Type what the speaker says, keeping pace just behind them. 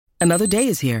Another day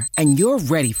is here, and you're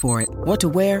ready for it. What to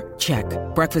wear? Check.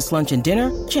 Breakfast, lunch, and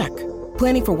dinner? Check.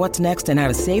 Planning for what's next and how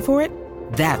to save for it?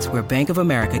 That's where Bank of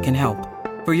America can help.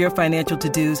 For your financial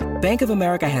to-dos, Bank of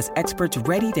America has experts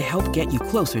ready to help get you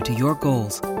closer to your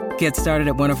goals. Get started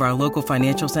at one of our local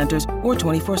financial centers or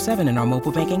 24/7 in our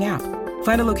mobile banking app.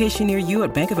 Find a location near you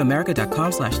at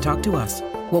bankofamerica.com/talktous.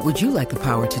 What would you like the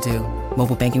power to do?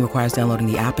 Mobile banking requires downloading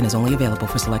the app and is only available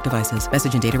for select devices.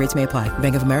 Message and data rates may apply.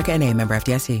 Bank of America N.A., member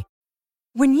FDIC.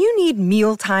 When you need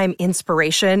mealtime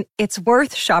inspiration, it's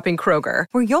worth shopping Kroger,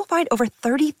 where you'll find over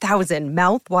 30,000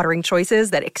 mouth-watering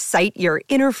choices that excite your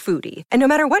inner foodie. And no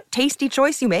matter what tasty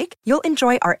choice you make, you'll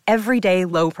enjoy our everyday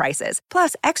low prices,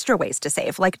 plus extra ways to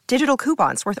save, like digital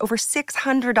coupons worth over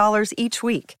 $600 each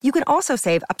week. You can also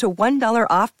save up to $1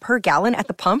 off per gallon at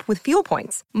the pump with fuel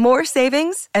points. More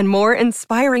savings and more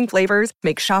inspiring flavors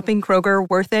make shopping Kroger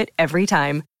worth it every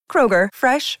time. Kroger,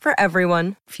 fresh for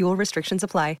everyone. Fuel restrictions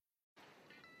apply.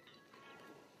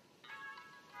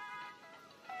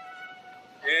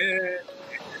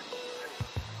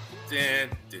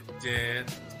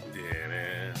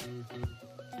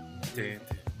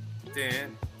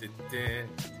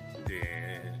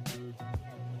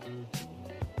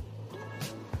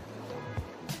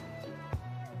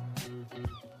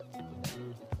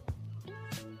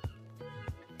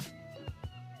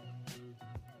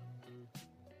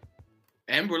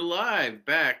 And we're live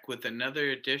back with another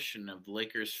edition of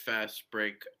Lakers Fast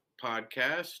Break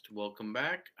podcast. Welcome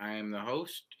back. I am the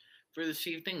host for this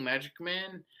evening, Magic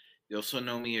Man. You also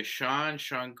know me as Sean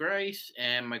Grice,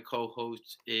 and my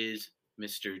co-host is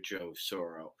Mr. Joe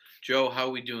Soro. Joe, how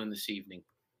are we doing this evening?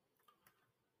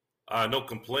 No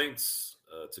complaints.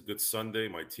 It's a good Sunday.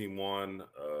 My team won.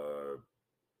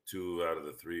 2 out of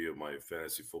the 3 of my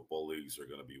fantasy football leagues are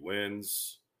going to be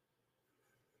wins.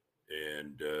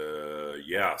 And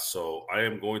so I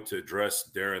am going to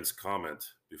address Darren's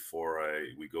comment before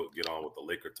we get on with the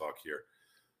Laker talk here.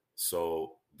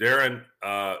 So Darren,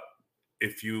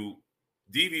 if you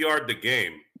DVR'd the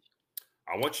game,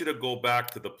 I want you to go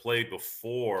back to the play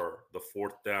before the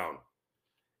 4th down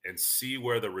and see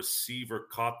where the receiver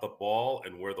caught the ball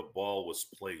and where the ball was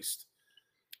placed.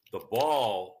 The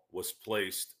ball was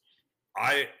placed,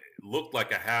 I looked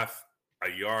like a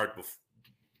yard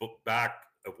back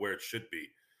of where it should be.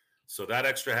 So that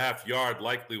extra half yard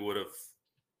likely would have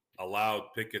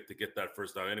allowed Pickett to get that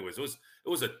first down anyways. It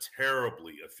was a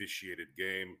terribly officiated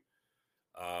game.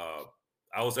 I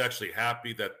was actually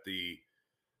happy that the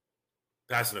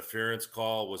pass interference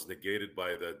call was negated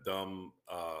by the dumb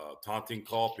taunting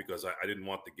call, because I didn't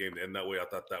want the game to end that way. I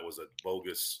thought that was a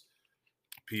bogus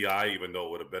PI, even though it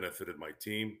would have benefited my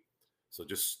team. So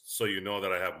just so you know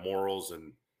that I have morals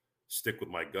and stick with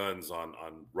my guns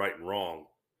on right and wrong.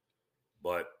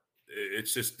 But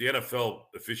it's just the NFL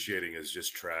officiating is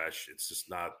just trash. It's just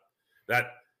not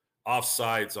that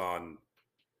offsides on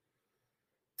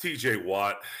TJ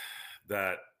Watt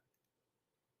that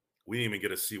we didn't even get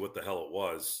to see what the hell it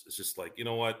was. It's just like, you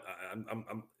know what?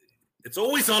 It's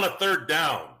always on a 3rd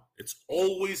down. It's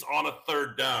always on a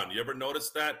 3rd down. You ever notice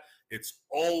that? It's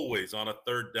always on a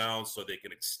 3rd down so they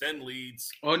can extend leads.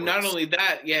 Oh, not only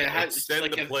that, yeah.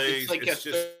 Extend the plays. It's like a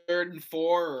 3rd and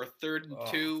 4 or a 3rd and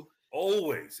 2.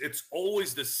 Always. It's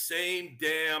always the same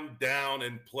damn down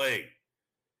and play.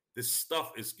 This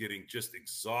stuff is getting just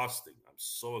exhausting. I'm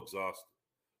so exhausted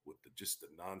with the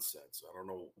nonsense. I don't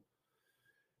know.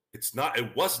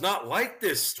 It was not like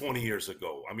this 20 years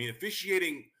ago. I mean,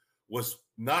 officiating was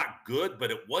not good, but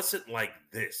it wasn't like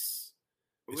this.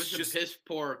 It was just piss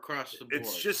poor across the board.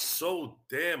 It's just so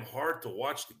damn hard to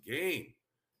watch the game.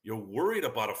 You're worried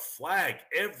about a flag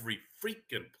every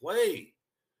freaking play.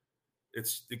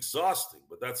 It's exhausting,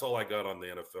 but that's all I got on the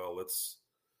NFL. Let's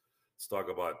talk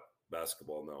about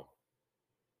basketball now.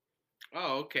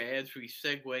 Oh, okay. As we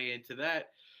segue into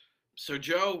that, so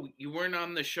Joe, you weren't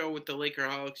on the show with the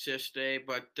Lakerholics yesterday,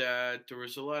 but there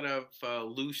was a lot of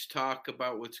loose talk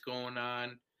about what's going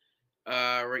on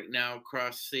right now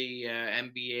across the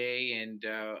NBA, and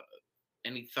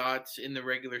any thoughts in the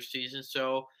regular season.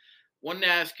 So wanted to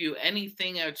ask you,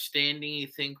 anything outstanding you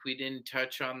think we didn't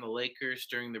touch on the Lakers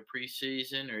during the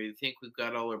preseason, or you think we've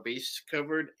got all our bases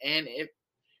covered? And if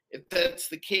that's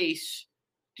the case,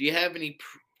 do you have any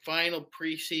final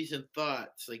preseason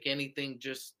thoughts, like anything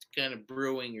just kind of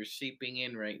brewing or seeping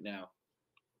in right now?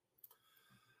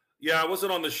 Yeah, I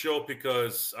wasn't on the show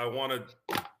because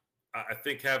I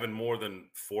think having more than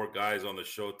 4 guys on the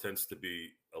show tends to be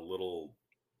a little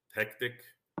hectic.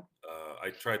 I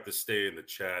tried to stay in the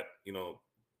chat. You know,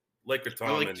 Laker Tom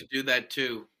I like to do that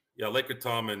too. Yeah, Laker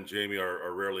Tom and Jamie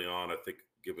are rarely on. I think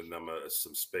giving them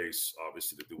some space,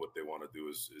 obviously, to do what they want to do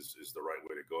is the right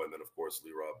way to go. And then, of course,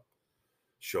 Lee-Rob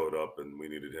showed up, and we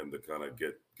needed him to kind of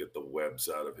get the webs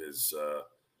out of his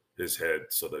head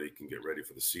so that he can get ready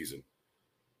for the season.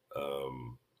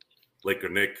 Laker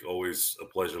Nick, always a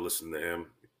pleasure listening to him.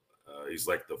 He's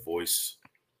like the voice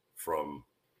from,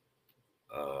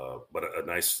 but a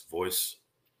nice voice,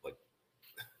 like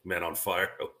Man on Fire.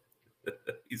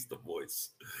 He's the voice.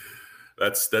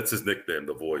 That's his nickname,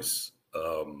 the voice.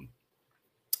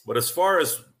 But as far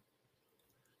as,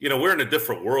 we're in a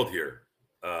different world here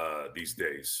these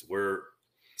days. We're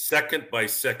second by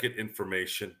second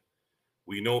information.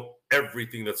 We know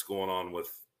everything that's going on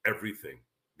with everything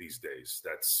these days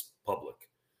that's public.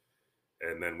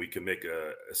 And then we can make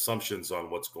assumptions on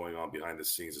what's going on behind the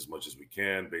scenes as much as we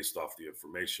can based off the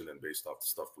information and based off the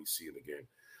stuff we see in the game.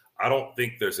 I don't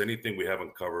think there's anything we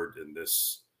haven't covered in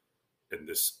this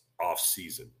off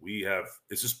season.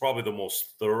 This is probably the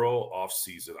most thorough off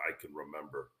season I can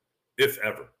remember, if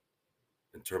ever,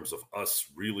 in terms of us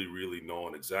really, really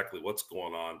knowing exactly what's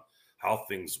going on, how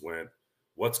things went,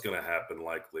 what's going to happen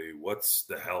likely, what's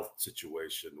the health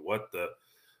situation, what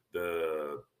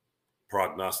the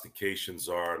prognostications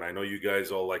are. And I know you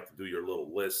guys all like to do your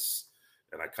little lists,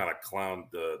 and I kind of clowned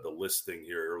the listing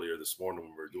here earlier this morning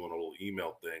when we were doing a little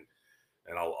email thing.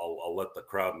 And I'll let the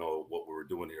crowd know what we were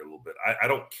doing here a little bit. I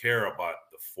don't care about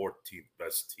the 14th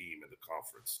best team in the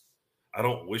conference. I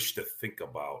don't wish to think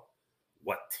about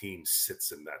what team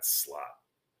sits in that slot.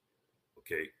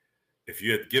 Okay. If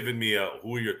you had given me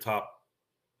who are your top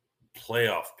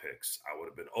playoff picks, I would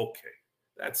have been okay.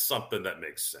 That's something that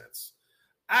makes sense.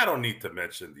 I don't need to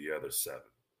mention the other 7.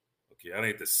 Okay. I don't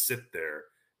need to sit there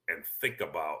and think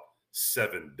about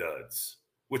 7 duds,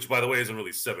 which, by the way, isn't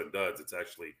really 7 duds. It's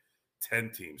actually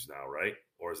 10 teams now, right?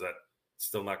 Or is that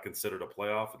still not considered a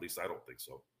playoff? At least I don't think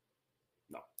so.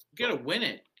 No. You got to win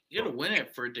it. You got to win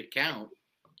it for it to count.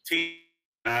 Team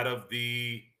out of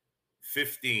the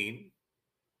 15.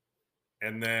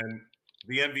 And then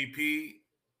the MVP,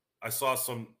 I saw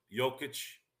some Jokic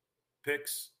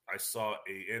picks. I saw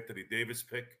a Anthony Davis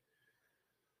pick.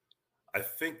 I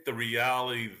think the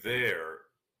reality there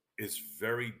is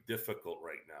very difficult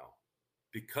right now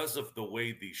because of the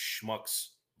way these schmucks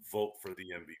vote for the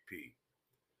MVP.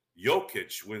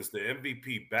 Jokic wins the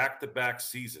MVP back-to-back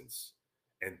seasons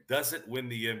and doesn't win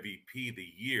the MVP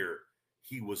the year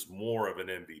he was more of an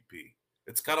MVP.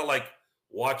 It's kind of like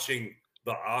watching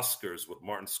the Oscars with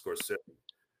Martin Scorsese.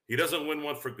 He doesn't win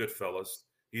one for Goodfellas.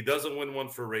 He doesn't win one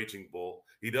for Raging Bull.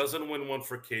 He doesn't win one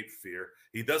for Cape Fear.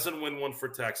 He doesn't win one for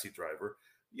Taxi Driver.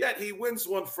 Yet he wins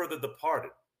one for The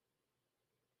Departed.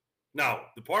 Now,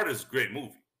 Departed is a great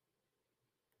movie.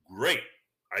 Great.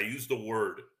 I use the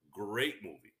word great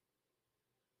movie.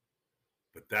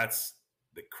 But that's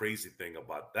the crazy thing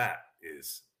about that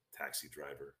is Taxi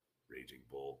Driver, Raging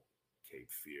Bull, Cape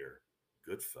Fear,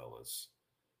 Goodfellas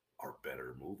are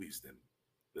better movies than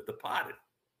The Departed.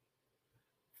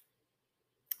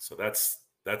 So that's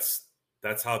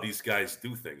how these guys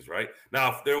do things, right?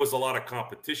 Now, if there was a lot of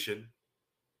competition,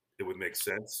 it would make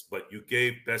sense. But you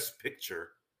gave Best Picture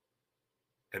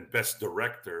and Best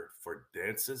Director for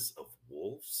Dances of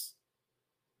Wolves.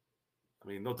 I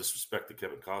mean, no disrespect to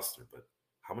Kevin Costner, but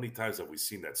how many times have we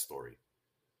seen that story?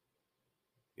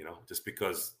 Just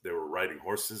because they were riding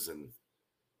horses and,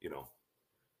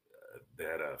 they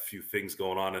had a few things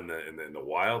going on in the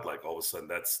wild, like all of a sudden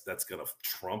that's going to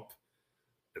trump,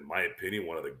 in my opinion,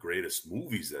 one of the greatest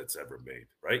movies that's ever made,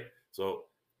 right? So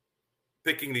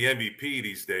picking the MVP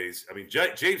these days, I mean,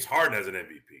 James Harden has an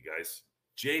MVP, guys.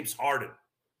 James Harden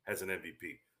has an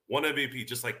MVP. One MVP,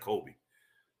 just like Kobe.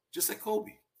 Just like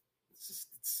Kobe. It's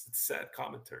sad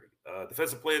commentary.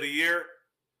 Defensive Player of the Year,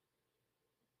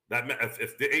 that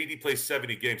if the AD plays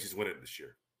 70 games, he's winning this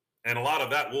year. And a lot of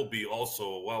that will be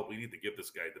also, well, we need to give this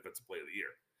guy Defensive Player of the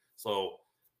Year. So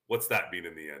what's that mean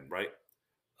in the end, right?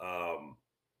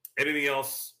 Anything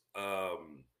else?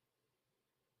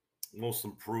 Most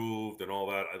improved and all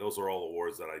that. Those are all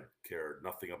awards that I care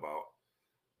nothing about.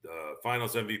 The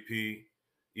Finals MVP,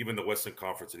 even the Western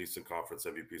Conference and Eastern Conference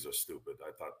MVPs are stupid.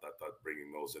 I thought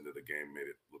bringing those into the game made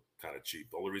it look kind of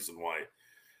cheap. The only reason why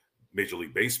Major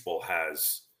League Baseball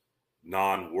has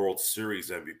non-World Series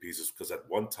MVPs is because at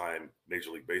one time Major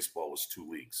League Baseball was 2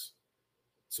 leagues,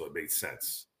 so it made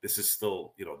sense. This is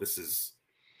still, this is.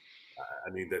 I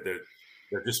mean,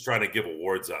 they're just trying to give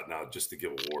awards out now just to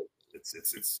give awards.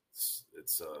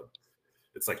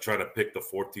 It's like trying to pick the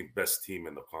 14th best team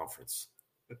in the conference.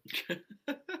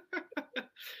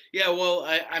 Yeah, well,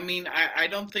 I mean, I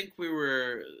don't think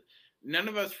none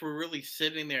of us were really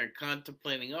sitting there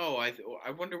contemplating,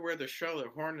 I wonder where the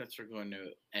Charlotte Hornets are going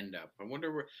to end up. I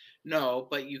wonder where. No,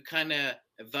 but you kind of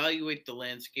evaluate the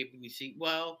landscape and you see,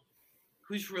 well,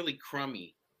 who's really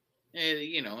crummy, and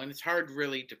it's hard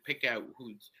really to pick out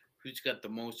who's got the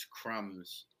most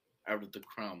crumbs out of the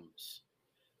crumbs.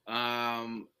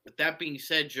 But that being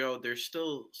said, Joe, there's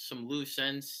still some loose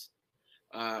ends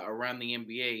around the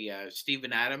NBA.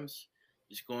 Steven Adams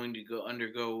is going to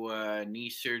undergo knee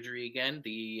surgery again.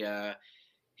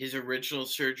 His original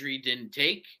surgery didn't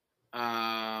take.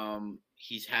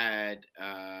 He's had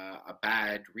a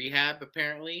bad rehab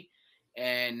apparently,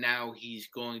 and now he's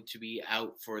going to be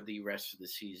out for the rest of the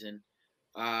season.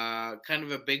 Kind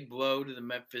of a big blow to the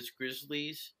Memphis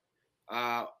Grizzlies.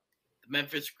 The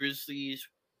Memphis Grizzlies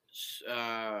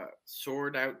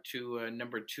soared out to a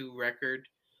number 2 record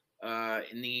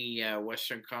in the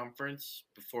Western Conference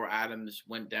before Adams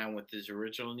went down with his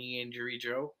original knee injury,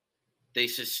 Joe. They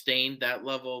sustained that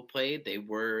level of play. They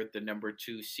were the number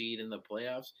 2 seed in the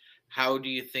playoffs. How do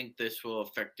you think this will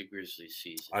affect the Grizzlies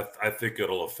season? I think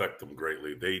it'll affect them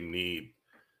greatly. They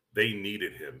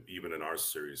needed him even in our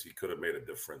series. He could have made a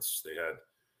difference. They had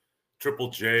Triple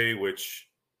J, which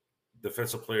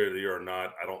defensive player of the year or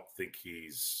not, I don't think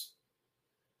he's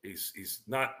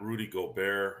not Rudy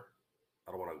Gobert.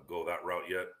 I don't want to go that route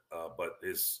yet, but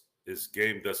his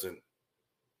game doesn't.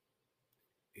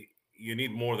 You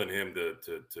need more than him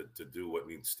to do what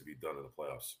needs to be done in the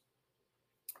playoffs.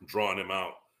 Drawing him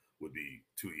out would be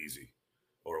too easy,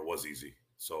 or it was easy.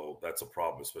 So that's a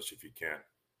problem, especially if you can't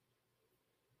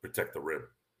protect the rim.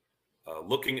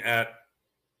 Looking at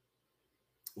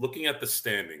the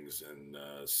standings and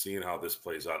seeing how this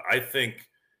plays out, I think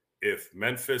if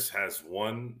Memphis has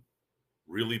one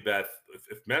really bad,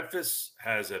 if Memphis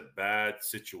has a bad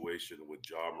situation with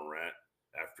Ja Morant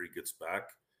after he gets back,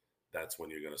 that's when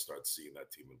you're going to start seeing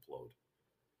that team implode.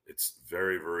 It's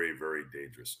very, very, very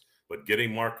dangerous. But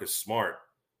getting Marcus Smart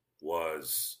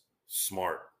was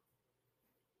smart.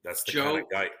 That's the kind of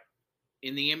guy.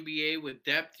 In the NBA with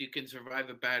depth, you can survive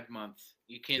a bad month.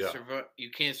 You can't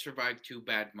survive 2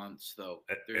 bad months, though.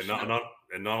 And not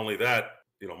only that,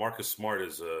 Marcus Smart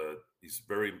is he's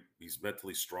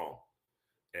mentally strong,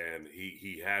 and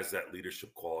he has that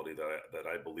leadership quality that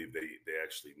I believe they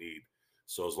actually need.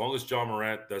 So as long as Ja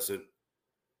Morant doesn't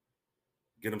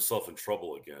get himself in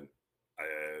trouble again,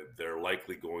 they're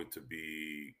likely going to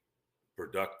be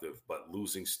productive. But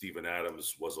losing Steven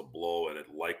Adams was a blow, and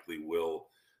it likely will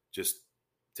just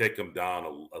take them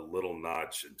down a little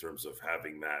notch in terms of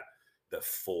having that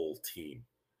full team.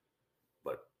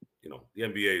 But, the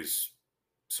NBA's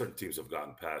certain teams have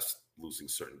gotten past losing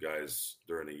certain guys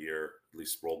during a year, at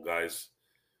least role guys.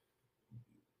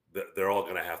 They're all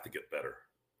going to have to get better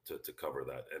to cover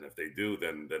that. And if they do,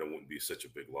 then it wouldn't be such a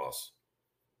big loss.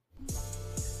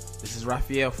 This is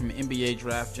Raphael from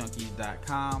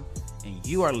NBADraftJunkies.com, and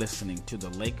you are listening to the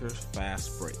Lakers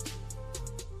Fast Break.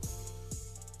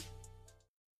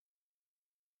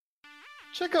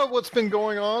 Check out what's been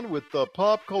going on with the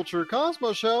Pop Culture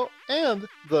Cosmos Show and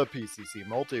the PCC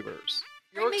Multiverse.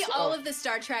 Bring me all of the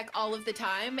Star Trek all of the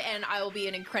time, and I will be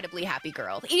an incredibly happy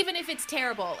girl. Even if it's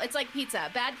terrible. It's like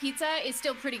pizza. Bad pizza is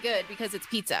still pretty good because it's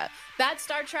pizza. Bad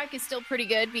Star Trek is still pretty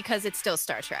good because it's still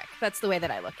Star Trek. That's the way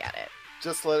that I look at it.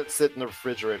 Just let it sit in the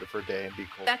refrigerator for a day and be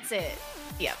cold. That's it.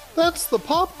 Yep. That's the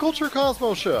Pop Culture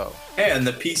Cosmos Show. And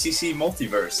the PCC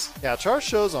Multiverse. Catch our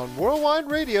shows on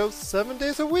Worldwide Radio 7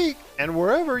 days a week and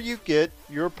wherever you get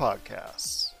your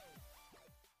podcasts.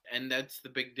 And that's the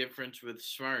big difference with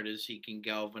Smart is he can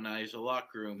galvanize a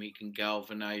locker room. He can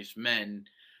galvanize men.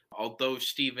 Although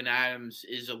Steven Adams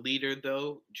is a leader,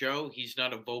 though, Joe, he's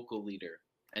not a vocal leader.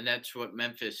 And that's what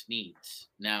Memphis needs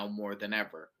now more than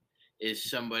ever, is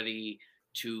somebody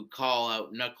to call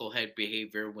out knucklehead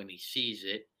behavior when he sees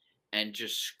it and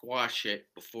just squash it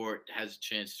before it has a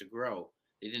chance to grow.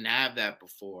 They didn't have that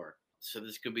before. So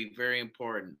this could be very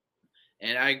important.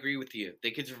 And I agree with you.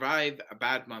 They could survive a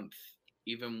bad month,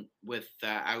 even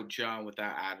without Ja and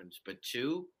without Adams. But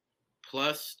 2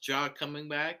 plus Ja coming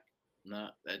back, no,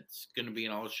 that's going to be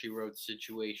an all-she-wrote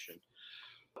situation.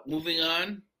 Moving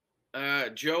on,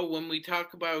 Joe, when we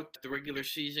talk about the regular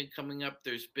season coming up,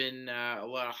 there's been a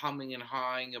lot of humming and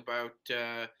hawing about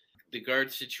the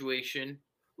guard situation.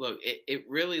 Look, it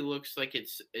really looks like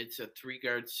it's a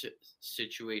 3-guard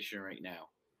situation right now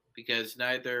because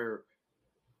neither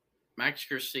Max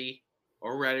Christie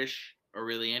or Reddish or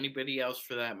really anybody else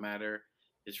for that matter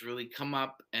has really come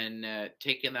up and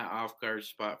taken that off-guard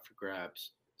spot for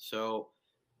grabs. So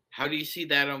how do you see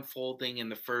that unfolding in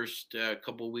the first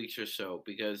couple of weeks or so?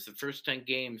 Because the first 10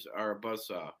 games are a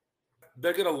buzzsaw.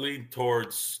 They're going to lean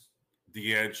towards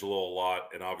D'Angelo a lot,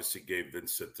 and obviously Gabe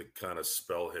Vincent to kind of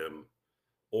spell him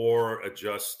or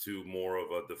adjust to more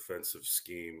of a defensive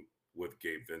scheme with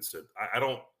Gabe Vincent. I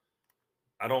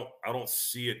don't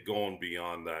see it going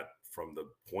beyond that from the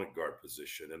point guard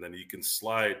position, and then you can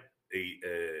slide a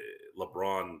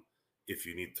LeBron if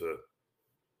you need to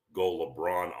go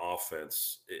LeBron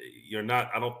offense. You're not.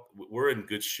 I don't. We're in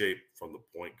good shape from the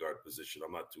point guard position.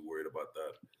 I'm not too worried about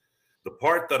that. The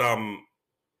part that I'm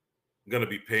going to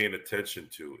be paying attention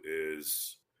to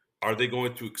is, are they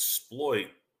going to exploit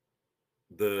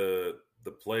the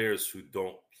players who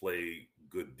don't play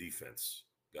good defense,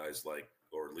 guys like,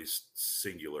 or at least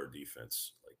singular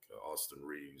defense, like Austin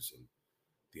Reeves and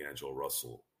D'Angelo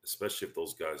Russell, especially if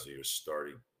those guys are your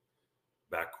starting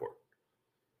backcourt.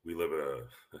 We live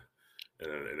in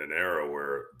an era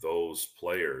where those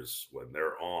players, when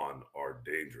they're on, are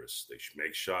dangerous. They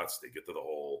make shots, they get to the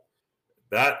hole.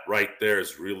 That right there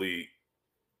is really,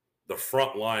 the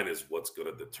front line is what's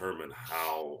going to determine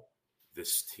how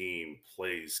this team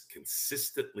plays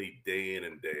consistently day in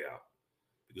and day out,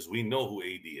 because we know who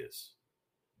AD is.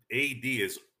 AD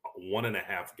is 1.5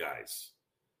 guys.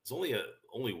 It's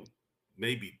only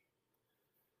maybe,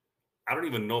 I don't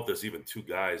even know if there's even 2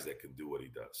 guys that can do what he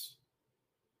does.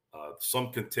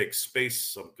 Some can take space.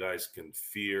 Some guys can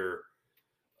fear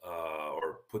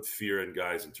or put fear in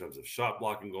guys in terms of shot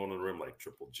blocking going on the rim, like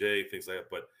Triple J, things like that.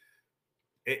 But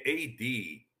AD,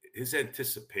 his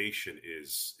anticipation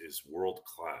is world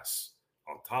class.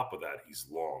 On top of that, he's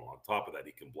long. On top of that,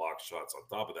 he can block shots. On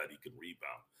top of that, he can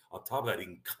rebound. On top of that, he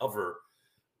can cover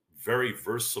very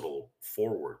versatile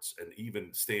forwards and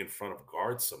even stay in front of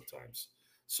guards sometimes.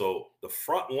 So the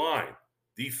front line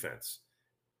defense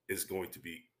is going to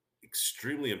be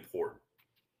extremely important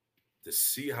to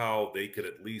see how they could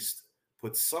at least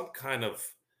put some kind of,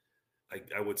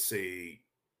 I would say,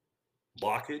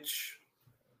 blockage,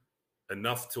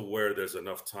 enough to where there's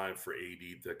enough time for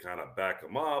AD to kind of back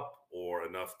them up, or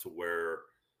enough to where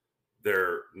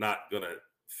they're not going to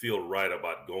feel right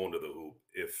about going to the hoop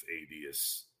if AD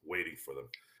is waiting for them.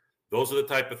 Those are the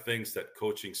type of things that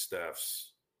coaching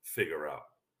staffs figure out.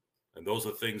 And those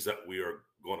are things that we are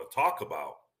going to talk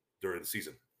about during the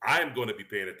season. I'm going to be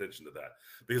paying attention to that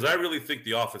because I really think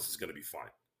the offense is going to be fine.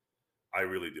 I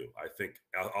really do. I think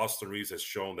Austin Reeves has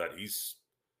shown that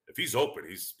if he's open,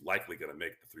 he's likely going to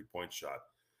make the three-point shot.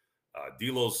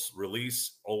 D'Lo's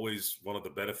release, always one of the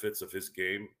benefits of his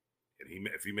game. And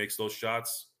if he makes those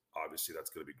shots, obviously that's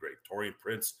going to be great. Taurean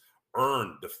Prince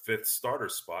earned the 5th starter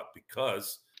spot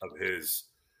because of his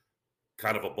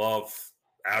kind of above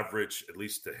average, at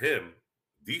least to him,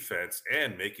 defense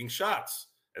and making shots.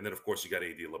 And then, of course, you got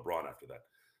AD and LeBron after that.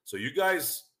 So you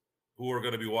guys who are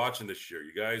going to be watching this year,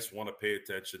 you guys want to pay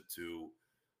attention to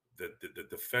the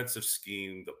defensive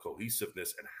scheme, the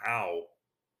cohesiveness, and how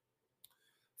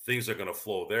things are going to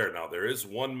flow there. Now, there is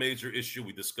one major issue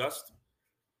we discussed: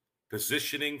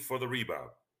 positioning for the rebound.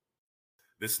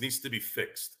 This needs to be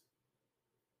fixed.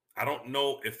 I don't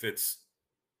know if it's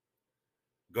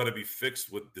going to be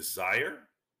fixed with desire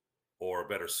or a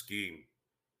better scheme.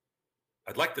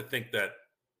 I'd like to think that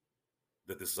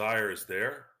the desire is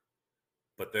there,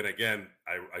 but then again,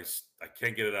 I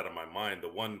can't get it out of my mind. The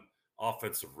one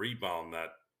offensive rebound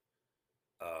that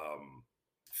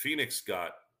Phoenix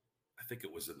got, I think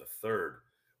it was in the 3rd,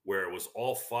 where it was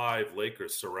all 5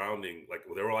 Lakers surrounding, like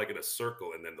they were like in a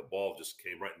circle, and then the ball just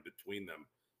came right in between them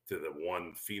to the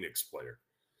one Phoenix player.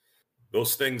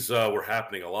 Those things were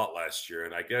happening a lot last year,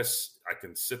 and I guess I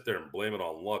can sit there and blame it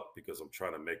on luck because I'm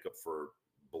trying to make up for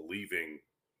believing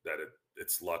that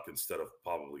it's luck instead of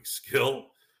probably skill.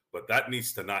 But that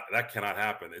cannot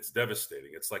happen. It's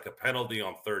devastating. It's like a penalty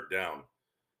on 3rd down,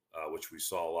 which we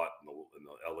saw a lot in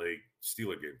the LA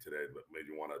Steeler game today, but made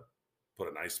you want to put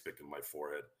an ice pick in my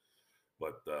forehead.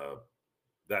 But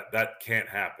that can't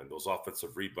happen. Those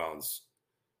offensive rebounds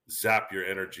zap your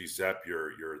energy, zap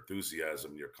your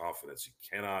enthusiasm, your confidence. You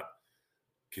cannot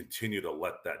continue to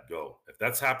let that go. If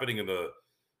that's happening in the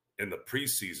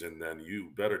preseason, then you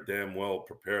better damn well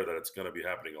prepare that it's going to be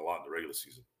happening a lot in the regular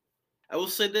season. I will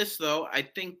say this though, I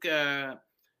think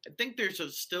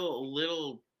there's still a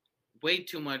little, way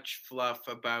too much fluff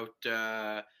about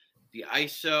the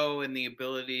ISO and the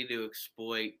ability to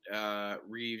exploit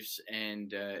Reeves and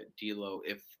D'Lo.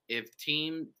 If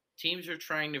teams are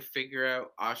trying to figure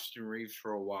out Austin Reeves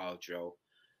for a while, Joe.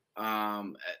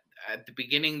 At the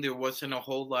beginning, there wasn't a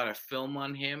whole lot of film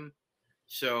on him,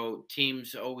 so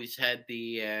teams always had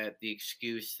the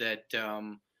excuse that,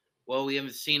 well, we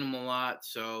haven't seen him a lot,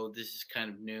 so this is kind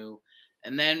of new.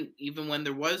 And then even when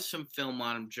there was some film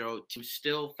on him, Joe, teams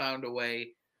still found a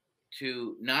way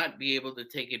to not be able to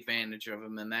take advantage of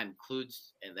him, and that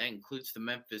includes the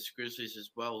Memphis Grizzlies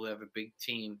as well, who have a big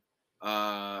team.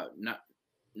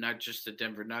 not just the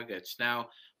Denver Nuggets. Now,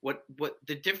 what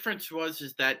the difference was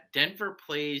is that Denver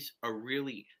plays a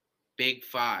really big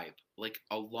five, like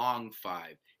a long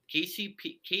five.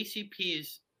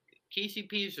 KCPs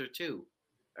are two.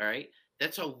 All right,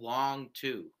 that's a long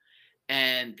two.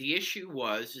 And the issue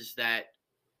is that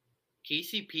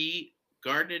KCP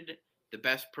guarded the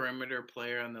best perimeter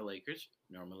player on the Lakers,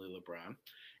 normally LeBron,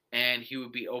 and he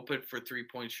would be open for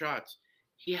 3-point shots.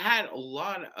 He had a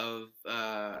lot of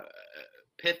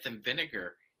pith and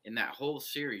vinegar in that whole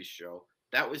series, Joe.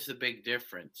 That was the big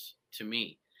difference to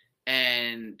me.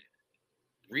 And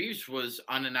Reeves was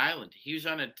on an island. He was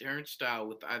on a turnstile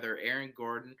with either Aaron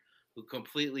Gordon, who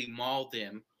completely mauled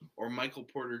him, or Michael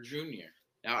Porter Jr.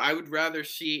 Now, I would rather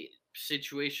see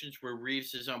situations where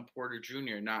Reeves is on Porter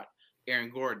Jr., not Aaron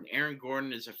Gordon. Aaron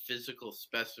Gordon is a physical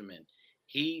specimen.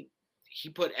 He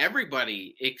put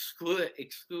everybody,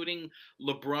 excluding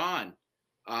LeBron,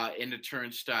 in a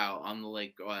turnstile on the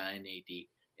Lake and AD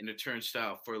in a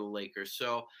turnstile for the Lakers.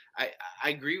 So I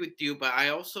agree with you, but I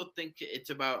also think it's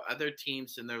about other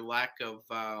teams and their lack of,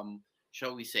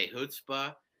 shall we say,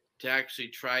 chutzpah to actually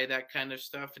try that kind of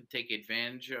stuff and take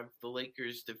advantage of the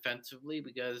Lakers defensively.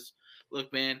 Because,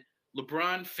 look, man,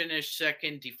 LeBron finished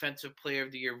second defensive player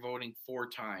of the year voting 4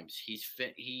 times.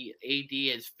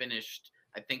 AD has finished,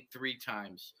 I think, 3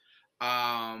 times.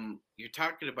 You're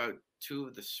talking about 2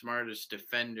 of the smartest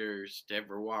defenders to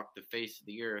ever walk the face of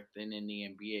the earth in the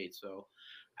NBA. So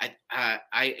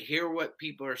I hear what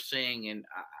people are saying, and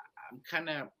I'm kind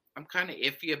of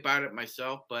iffy about it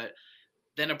myself, but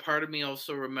then a part of me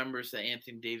also remembers that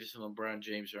Anthony Davis and LeBron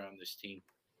James are on this team.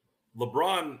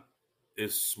 LeBron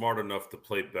is smart enough to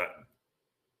play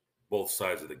both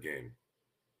sides of the game.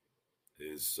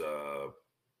 His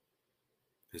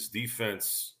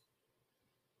defense,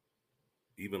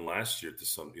 even last year, to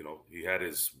some, he had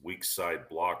his weak side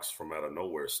blocks from out of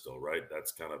nowhere still, right?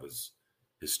 That's kind of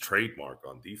his trademark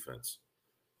on defense.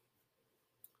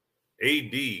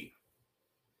 AD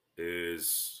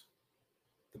is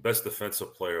the best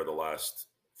defensive player of the last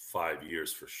 5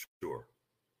 years for sure,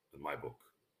 in my book.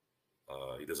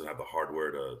 He doesn't have the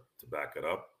hardware to back it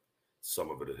up. Some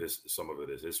of it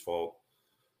is his fault.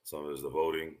 Some of it is the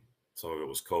voting. Some of it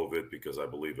was COVID, because I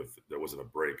believe if there wasn't a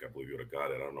break, I believe he would have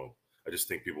got it. I don't know. I just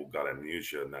think people got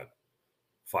amnesia in that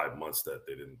 5 months that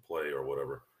they didn't play or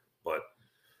whatever. But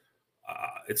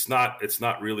it's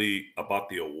not really about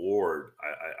the award.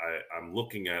 I'm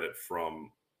looking at it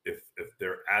from if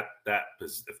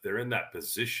they're in that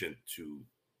position to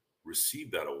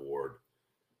receive that award,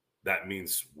 that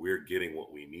means we're getting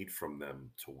what we need from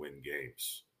them to win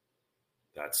games.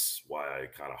 That's why I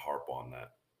kind of harp on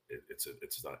that. It's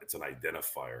an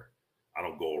identifier. I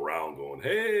don't go around going,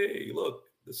 "Hey, look,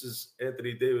 this is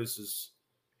Anthony Davis's."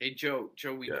 Hey, Joe,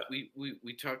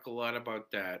 we talk a lot about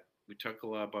that.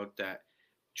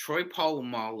 Troy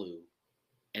Polamalu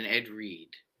and Ed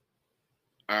Reed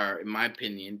are, in my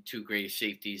opinion, 2 greatest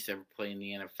safeties to ever play in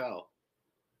the NFL.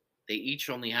 They each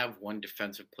only have 1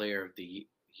 Defensive Player of the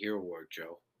Year award,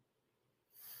 Joe.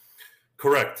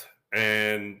 Correct.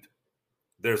 And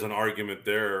there's an argument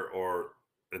there,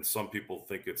 and some people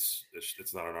think it's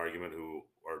not an argument, who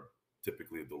are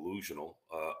typically delusional.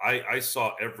 I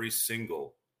saw every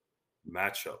single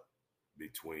matchup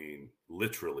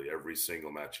literally every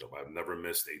single matchup. I've never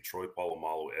missed a Troy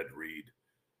Polamalu, Ed Reed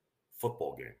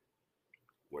football game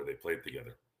where they played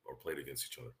together or played against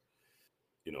each other.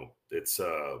 It's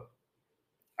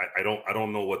I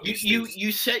don't know what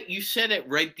you said it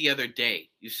right the other day.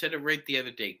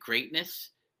 Greatness,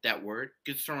 that word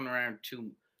gets thrown around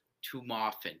too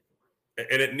often,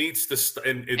 and it needs to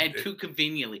and too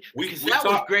conveniently, because that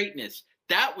was greatness.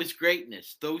 That was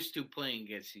greatness. Those 2 playing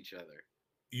against each other.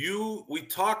 We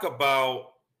talk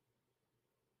about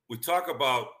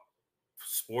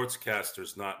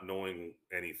sportscasters not knowing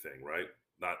anything, right?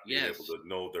 Not being able to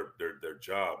know their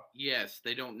job. Yes,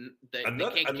 they don't. They can't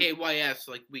KYS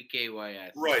like we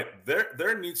KYS. Right.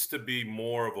 There needs to be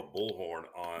more of a bullhorn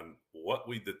on what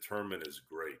we determine as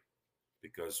great,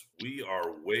 because we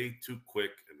are way too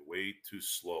quick and way too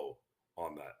slow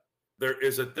on that. There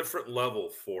is a different level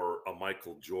for a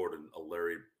Michael Jordan, a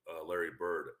Larry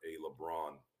Bird, a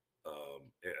LeBron,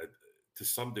 to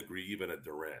some degree even a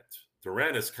Durant.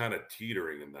 Durant is kind of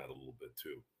teetering in that a little bit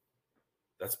too.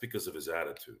 That's because of his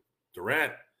attitude.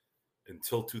 Durant,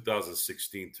 until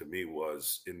 2016, to me,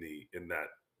 was in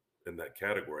that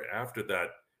category. After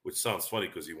that, which sounds funny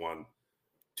because he won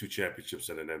 2 championships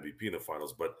and an MVP in the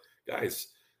finals. But guys,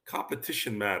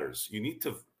 competition matters. You need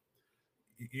to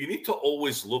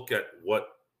always look at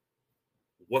what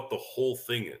the whole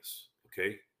thing is.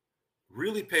 Okay,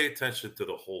 really pay attention to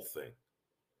the whole thing,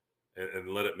 and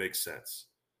let it make sense.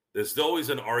 There's always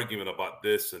an argument about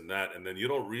this and that, and then you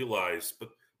don't realize, but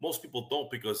most people don't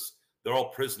because they're all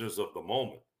prisoners of the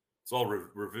moment. It's all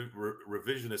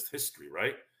revisionist history,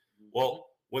 right? Well,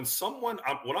 when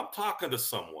I'm talking to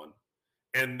someone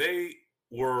and they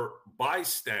were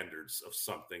bystanders of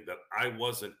something that I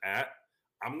wasn't at,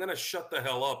 I'm gonna shut the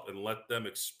hell up and let them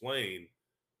explain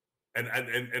and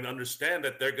understand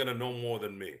that they're gonna know more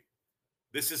than me.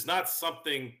 This is not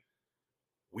something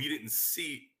we didn't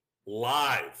see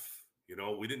live.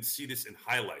 We didn't see this in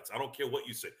highlights. I don't care what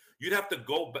you say. You'd have to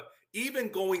go back, even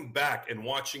going back and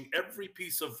watching every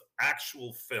piece of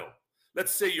actual film.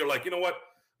 Let's say you're like, you know what?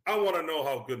 I want to know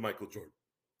how good Michael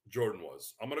Jordan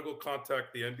was. I'm going to go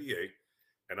contact the NBA,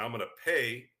 and I'm going to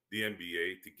pay the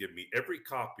NBA to give me every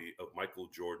copy of Michael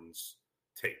Jordan's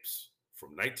tapes from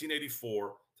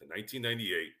 1984 to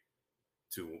 1998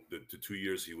 to the 2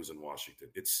 years he was in Washington.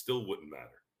 It still wouldn't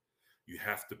matter. You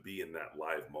have to be in that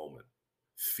live moment,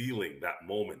 feeling that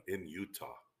moment in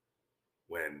Utah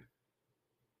when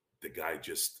the guy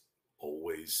just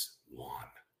always won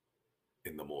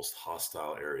in the most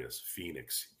hostile areas,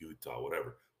 Phoenix, Utah,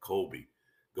 whatever. Kobe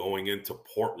going into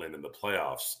Portland in the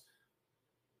playoffs,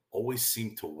 always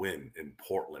seemed to win in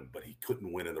Portland, but he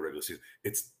couldn't win in the regular season.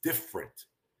 It's different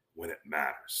when it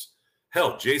matters.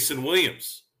 Hell, Jason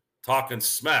Williams talking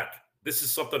smack. This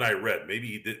is something I read.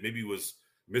 Maybe he was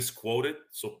misquoted.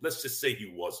 So let's just say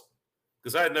he wasn't.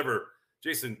 Because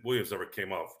Jason Williams never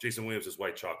came off. Jason Williams is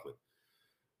white chocolate.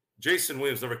 Jason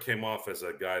Williams never came off as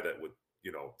a guy that would,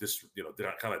 did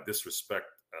not kind of disrespect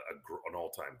an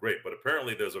all-time great. But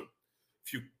apparently there's a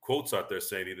few quotes out there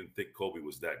saying he didn't think Kobe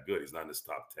was that good. He's not in his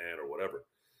top 10 or whatever.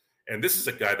 And this is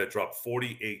a guy that dropped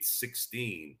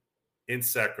 48-16 in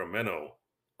Sacramento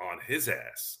on his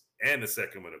ass and the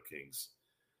Sacramento Kings,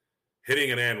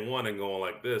 hitting an and one and going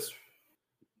like this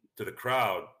to the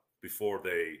crowd before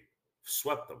they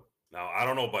swept them. Now, I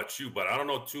don't know about you, but I don't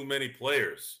know too many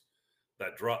players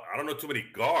that drop. I don't know too many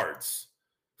guards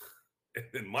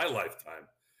in my lifetime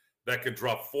that could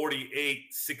drop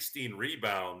 48, 16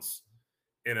 rebounds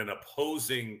in an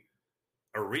opposing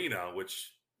arena,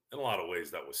 which in a lot of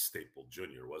ways that was Staple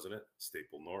Junior, wasn't it?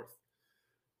 Staple North.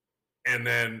 And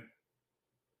then,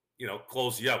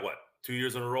 close you out, 2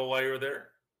 years in a row while you were there?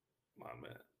 Come on,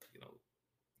 man. You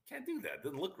can't do that. It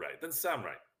doesn't look right. It doesn't sound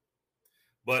right.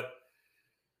 But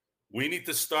we need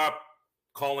to stop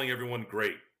calling everyone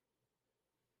great.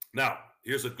 Now,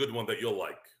 here's a good one that you'll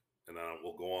like, and then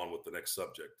we'll go on with the next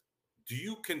subject. Do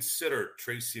you consider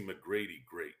Tracy McGrady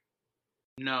great?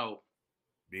 No.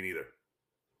 Me neither.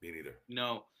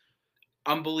 No.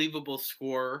 Unbelievable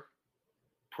scorer.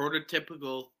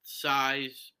 Prototypical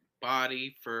size,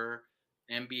 body for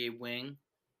NBA wing.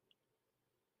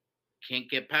 Can't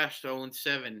get past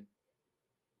 0-7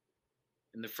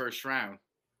 in the first round.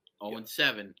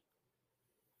 0-7.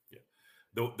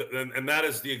 Yeah. And that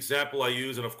is the example I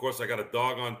use. And, of course, I got a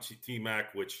dog on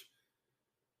T-Mac, which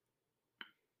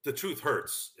the truth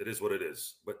hurts. It is what it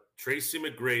is. But Tracy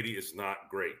McGrady is not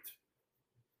great.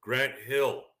 Grant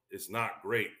Hill is not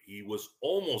great. He was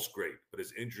almost great, but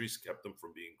his injuries kept him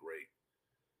from being great.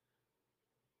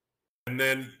 And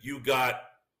then you got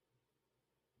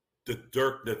the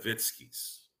Dirk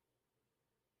Nowitzkis.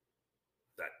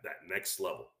 That next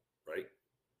level, right?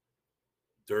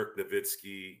 Dirk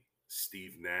Nowitzki,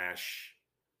 Steve Nash.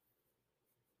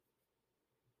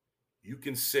 You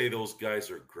can say those guys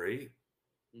are great,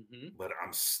 but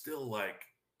I'm still like,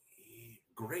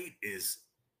 great is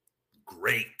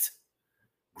great.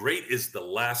 Great is the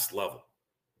last level.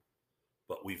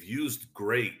 But we've used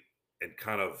great and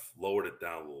kind of lowered it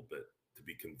down a little bit to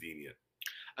be convenient.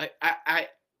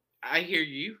 I hear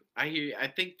you.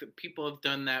 I think that people have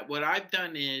done that. What I've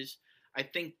done is I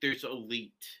think there's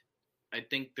elite. I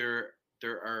think there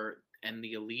are, and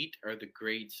the elite are the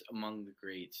greats among the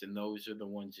greats, and those are the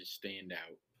ones that stand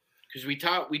out. Because we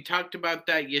talked about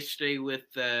that yesterday with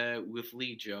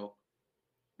Lee, Joe.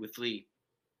 With Lee,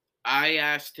 I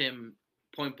asked him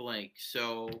point blank.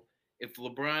 So if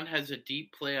LeBron has a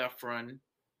deep playoff run,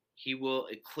 he will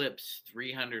eclipse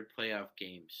 300 playoff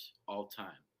games all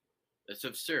time. That's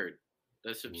absurd.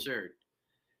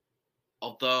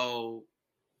 Although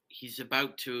he's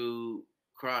about to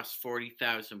cross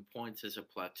 40,000 points as a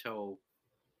plateau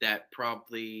that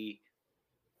probably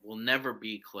will never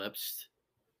be eclipsed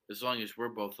as long as we're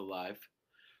both alive.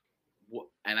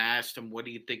 And I asked him, what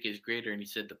do you think is greater? And he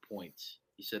said the points.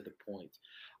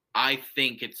 I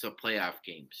think it's the playoff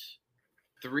games.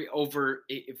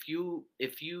 If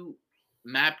you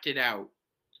mapped it out,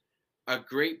 a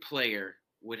great player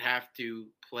would have to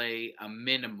play a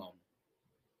minimum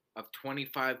of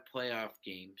 25 playoff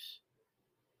games,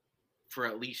 for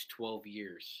at least 12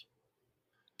 years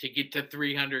to get to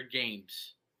 300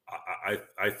 games.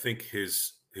 I think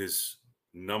his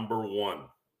number one,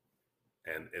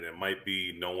 and it might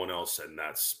be no one else in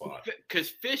that spot. Because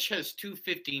Fish has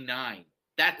 259.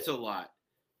 That's a lot.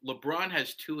 LeBron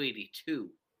has 282.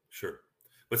 Sure.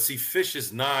 But see, Fish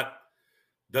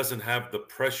doesn't have the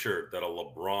pressure that a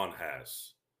LeBron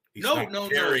has. He's no,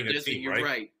 carrying a doesn't. team, You're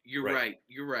right.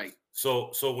 You're right.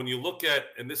 So when you look at,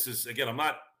 and this is, again, I'm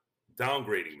not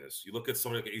downgrading this. You look at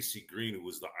somebody like AC Green, who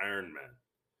was the Iron Man.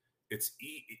 It's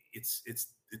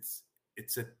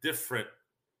a different.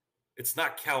 It's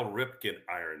not Cal Ripken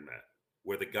Iron Man,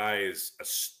 where the guy is a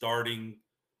starting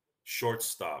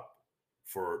shortstop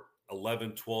for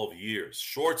 11, 12 years.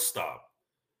 Shortstop,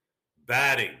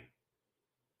 batting,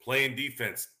 playing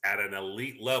defense at an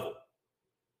elite level,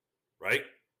 right?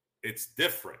 It's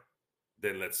different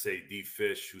than, let's say, D.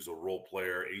 Fish, who's a role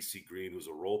player, AC Green, who's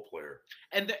a role player.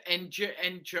 And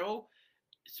Joe,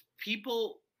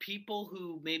 people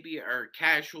who maybe are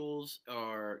casuals,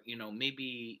 or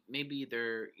maybe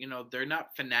they're they're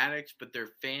not fanatics, but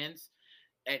they're fans,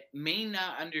 may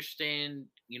not understand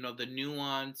the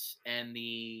nuance and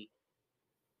the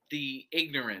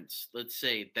ignorance, let's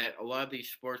say, that a lot of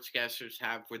these sportscasters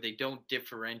have, where they don't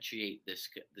differentiate this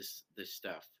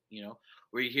stuff.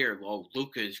 Where you hear, "Oh,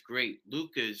 Luka is great.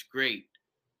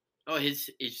 Oh,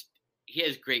 he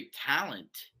has great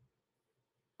talent,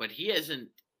 but he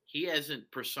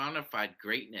hasn't personified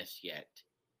greatness yet."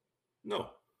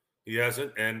 No, he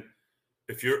hasn't. And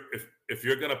if you're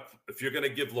gonna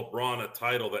give LeBron a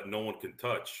title that no one can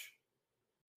touch,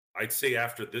 I'd say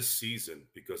after this season,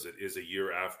 because it is a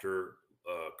year after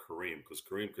Kareem, because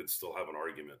Kareem could still have an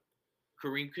argument.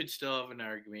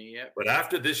 Yeah. But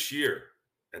after this year,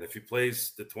 and if he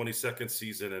plays the 22nd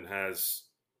season and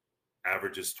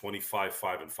averages 25,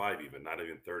 5 and 5, even not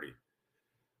even 30,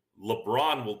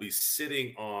 LeBron will be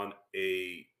sitting on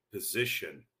a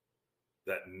position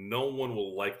that no one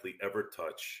will likely ever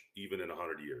touch, even in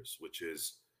 100 years, which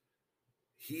is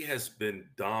he has been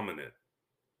dominant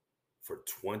for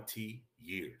 20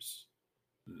 years.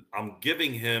 I'm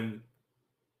giving him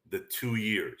the 2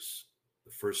 years,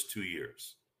 the first 2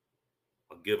 years.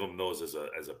 I'll give him those as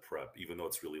a prep, even though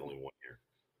it's really only 1 year.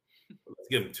 But let's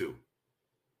give him 2.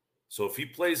 So if he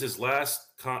plays his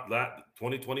last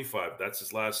 2025, that's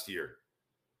his last year,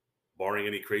 barring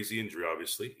any crazy injury,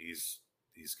 obviously, he's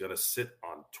going to sit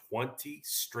on 20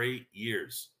 straight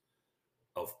years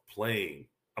of playing.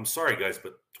 I'm sorry, guys,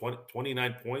 but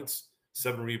 29 points,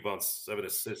 7 rebounds, 7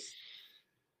 assists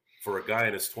for a guy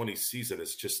in his 20th season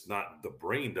is just not, the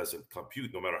brain doesn't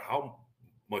compute, no matter how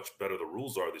much better the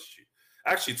rules are this year.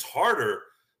 Actually, it's harder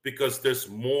because there's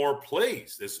more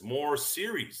plays, there's more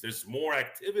series, there's more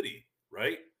activity,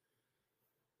 right?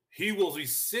 He will be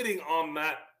sitting on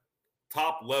that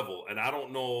top level, and I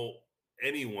don't know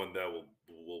anyone that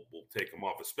will take him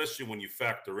off, especially when you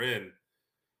factor in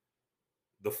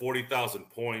the 40,000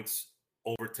 points,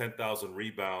 over 10,000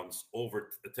 rebounds,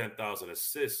 over 10,000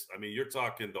 assists. I mean, you're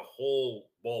talking the whole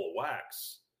ball of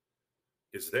wax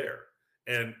is there.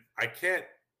 And I can't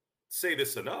say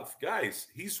this enough, guys.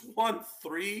 He's won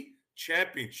 3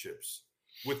 championships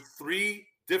with 3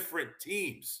 different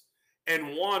teams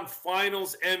and won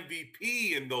finals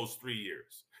MVP in those 3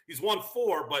 years. He's won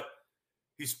 4, but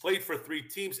he's played for 3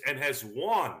 teams and has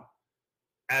won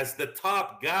as the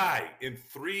top guy in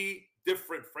 3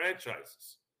 different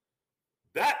franchises.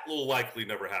 That will likely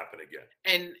never happen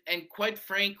again. And quite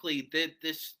frankly,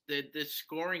 this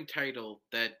scoring title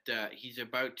that he's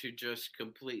about to just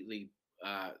completely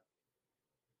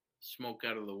smoke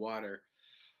out of the water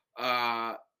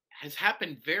has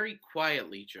happened very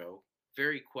quietly, Joe.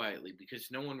 Very quietly, because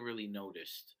no one really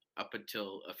noticed up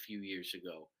until a few years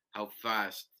ago how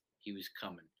fast he was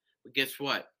coming. But guess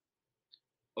what?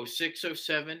 06,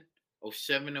 07,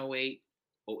 07, 08,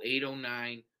 08,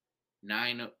 09,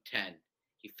 9, 10.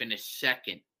 He finished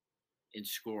second in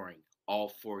scoring all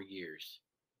 4 years.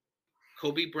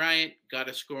 Kobe Bryant got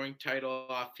a scoring title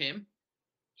off him.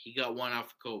 He got one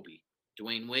off Kobe.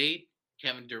 Dwayne Wade,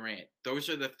 Kevin Durant. Those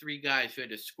are the 3 guys who had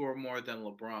to score more than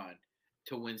LeBron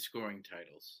to win scoring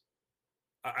titles.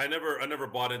 I never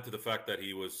bought into the fact that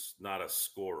he was not a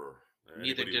scorer.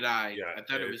 Neither did I. Yeah, I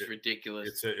thought it was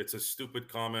ridiculous. It's a stupid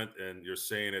comment, and you're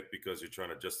saying it because you're trying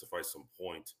to justify some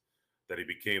point that he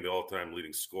became the all-time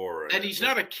leading scorer. That he's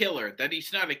not a killer. That's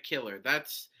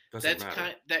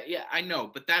kind that. Yeah, I know,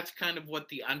 but that's kind of what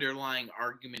the underlying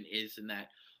argument is. In that,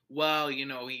 well,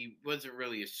 he wasn't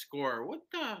really a scorer. What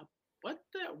the?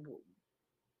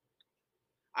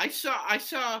 I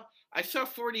saw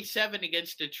 47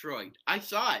 against Detroit. I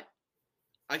saw it.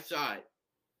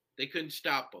 They couldn't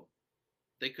stop him.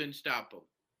 They couldn't stop him.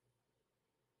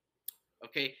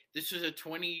 Okay, this is a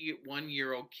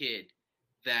 21-year-old kid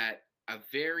that a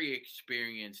very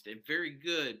experienced and very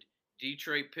good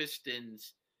Detroit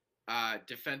Pistons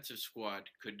defensive squad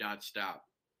could not stop.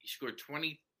 He scored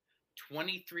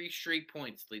 23 straight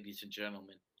points, ladies and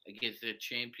gentlemen, against a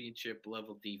championship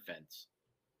level defense.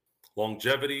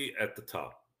 Longevity at the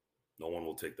top. No one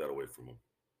will take that away from him.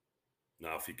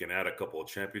 Now, if he can add a couple of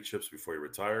championships before he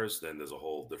retires, then there's a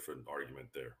whole different argument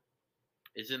there.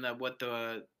 Isn't that what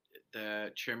the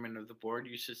chairman of the board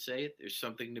used to say? There's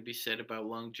something to be said about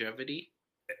longevity.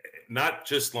 Not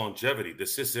just longevity.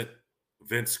 This isn't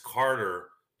Vince Carter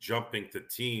jumping to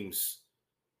teams,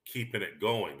 keeping it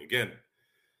going. Again,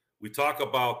 we talk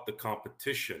about the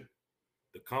competition.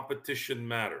 The competition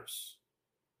matters.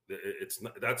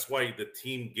 That's why the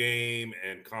team game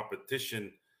and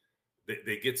competition,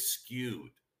 they get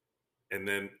skewed. And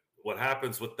then what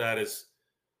happens with that is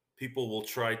people will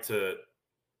try to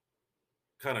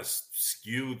kind of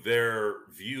skew their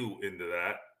view into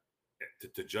that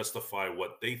to justify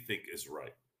what they think is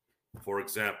right. For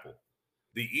example,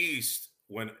 the East,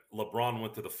 when LeBron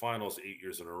went to the finals 8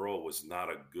 years in a row, was not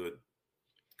a good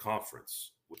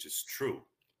conference, which is true.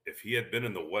 If he had been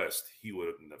in the West, he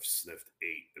wouldn't have sniffed 8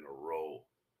 in a row,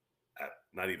 at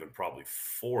not even probably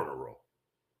 4 in a row.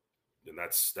 And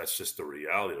that's just the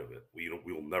reality of it.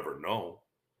 We'll never know.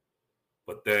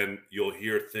 But then you'll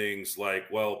hear things like,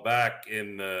 well, back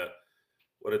in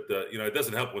it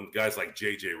doesn't help when guys like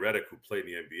JJ Redick, who played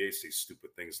in the NBA, say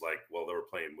stupid things like, well, they were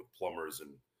playing with plumbers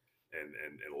and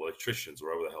electricians, or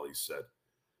whatever the hell he said.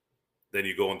 Then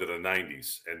you go into the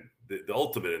 90s, and the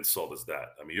ultimate insult is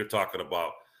that. I mean, you're talking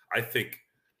about, I think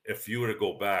if you were to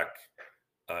go back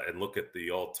and look at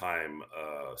the all-time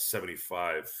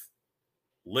 75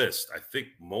 list, I think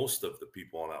most of the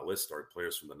people on that list are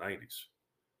players from the 90s.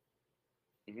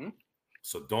 Mm-hmm.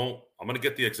 So I'm going to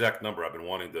get the exact number. I've been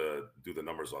wanting to do the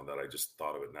numbers on that. I just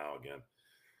thought of it now again.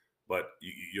 But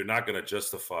you're not going to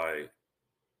justify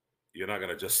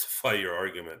your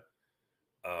argument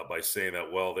by saying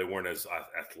that, well, they weren't as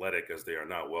athletic as they are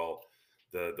now. Well,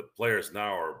 the players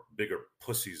now are bigger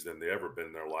pussies than they ever been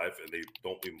in their life, and they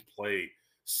don't even play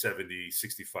 70,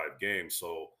 65 games.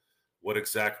 So what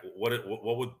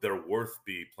would their worth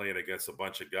be playing against a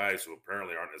bunch of guys who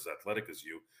apparently aren't as athletic as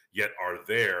you, yet are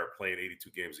there playing 82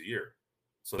 games a year?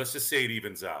 So let's just say it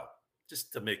evens out,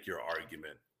 just to make your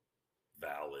argument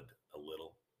valid a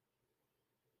little.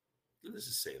 Let's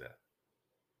just say that.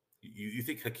 You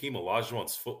think Hakeem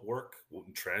Olajuwon's footwork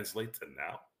wouldn't translate to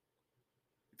now?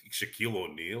 You think Shaquille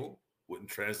O'Neal wouldn't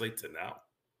translate to now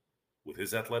with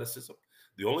his athleticism?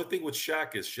 The only thing with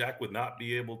Shaq is Shaq would not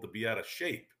be able to be out of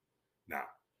shape now.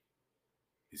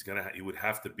 He would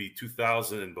have to be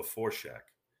 2000 and before Shaq,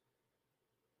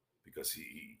 because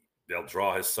they'll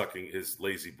draw his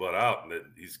lazy butt out, and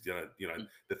then he's gonna,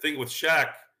 the thing with Shaq,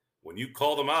 when you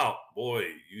called him out, boy,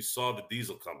 you saw the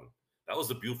diesel coming. That was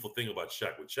the beautiful thing about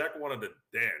Shaq. When Shaq wanted to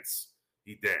dance,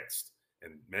 he danced.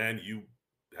 And, man, you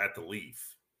had to leave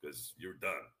because you're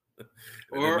done.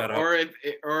 Or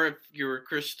if you were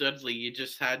Chris Dudley, you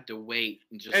just had to wait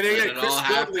and just let it all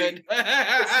happen.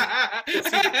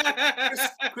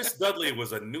 Chris Dudley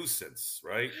was a nuisance,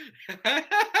 right?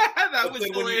 That was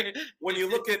when you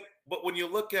look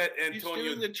at Antonio, he's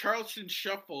doing the Charleston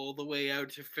Shuffle all the way out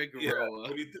to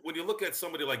Figueroa. Yeah, when you look at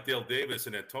somebody like Dale Davis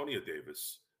and Antonio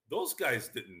Davis, those guys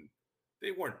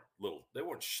they weren't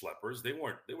schleppers. They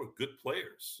were good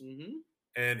players. Mm-hmm.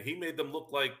 And he made them look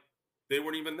like they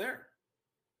weren't even there.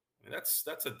 I mean,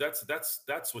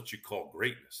 that's what you call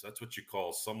greatness. That's what you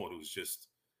call someone who's just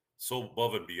so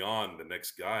above and beyond the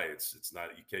next guy. It's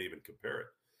not, you can't even compare it.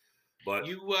 But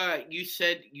you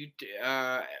said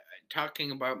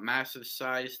talking about massive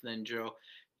size then, Joe,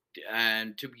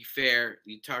 and to be fair,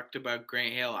 you talked about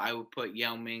Grant Hill. I would put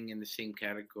Yao Ming in the same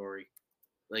category.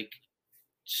 Like,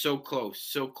 so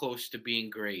close to being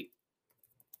great.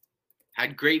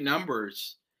 Had great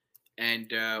numbers,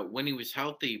 and when he was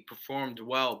healthy, performed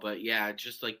well. But yeah,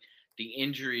 just like the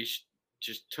injuries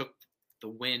just took the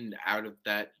wind out of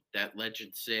that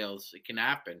legend sails. It can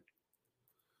happen.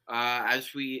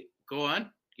 As we go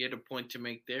on, you had a point to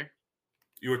make there.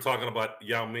 You were talking about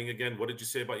Yao Ming again. What did you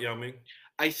say about Yao Ming?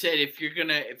 I said if you're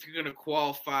gonna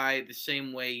qualify the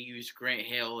same way you use Grant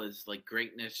Hill as like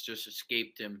greatness just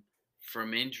escaped him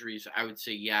from injuries, I would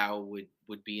say Yao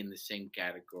would be in the same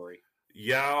category.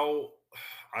 Yao,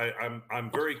 I'm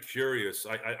very curious.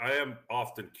 I am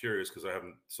often curious because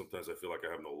sometimes I feel like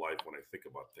I have no life when I think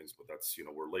about things, but that's,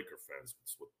 we're Laker fans.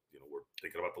 It's what, we're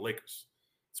thinking about the Lakers.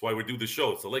 That's why we do the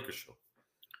show. It's the Lakers show.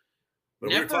 But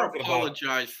Never we were talking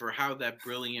apologize for how that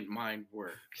brilliant mind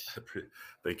works.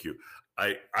 Thank you.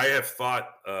 I have thought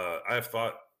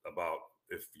about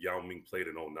if Yao Ming played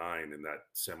in 2009 in that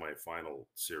semifinal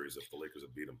series if the Lakers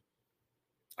had beat him.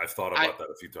 I've thought about that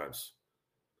a few times.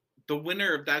 The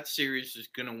winner of that series is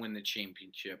going to win the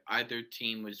championship. Either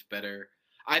team was better.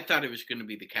 I thought it was going to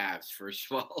be the Cavs,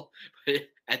 first of all. But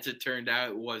as it turned out,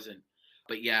 it wasn't.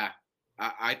 But yeah,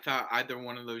 I thought either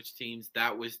one of those teams,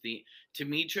 to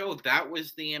me, Joe, that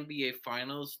was the NBA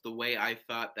Finals the way I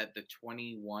thought that the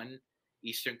 21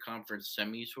 Eastern Conference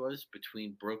semis was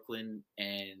between Brooklyn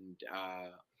and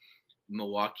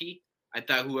Milwaukee. I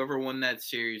thought whoever won that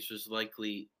series was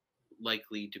likely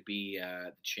to be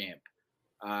the champ.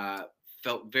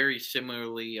 Felt very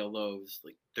similarly, although it was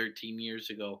like 13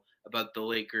 years ago, about the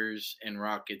Lakers and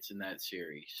Rockets in that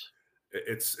series.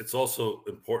 It's also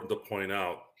important to point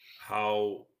out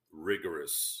how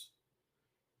rigorous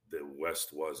the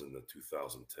West was in the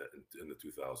 2000s.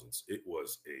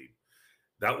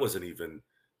 That wasn't even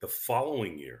the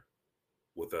following year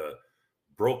with a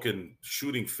broken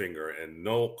shooting finger and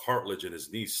no cartilage in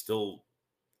his knee, still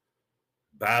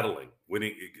battling,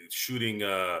 shooting.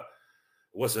 It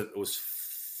was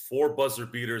 4 buzzer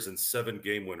beaters and 7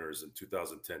 game winners in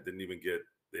 2010. Didn't even get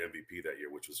the MVP that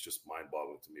year, which was just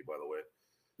mind-boggling to me, by the way.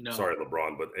 No. Sorry,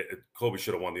 LeBron, but Kobe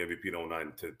should have won the MVP in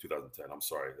 2009 to 2010. I'm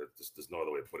sorry. There's no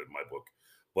other way to put it in my book.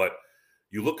 But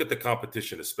you look at the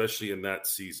competition, especially in that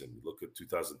season. You look at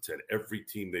 2010. Every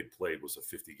team they played was a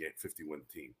 50-win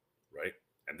team, right?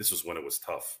 And this was when it was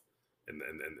tough. And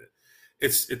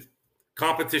it's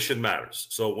competition matters.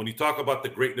 So when you talk about the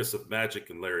greatness of Magic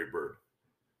and Larry Bird,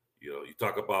 you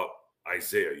talk about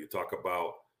Isaiah, you talk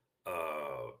about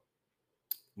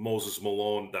Moses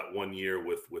Malone that one year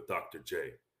with Dr.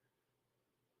 J.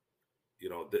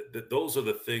 Those are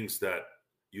the things that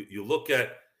you look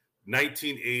at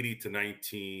 1980 to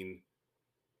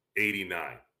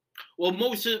 1989. Well,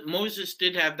 Moses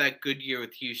did have that good year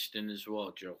with Houston as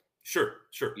well, Joe. Sure.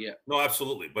 Yeah. No,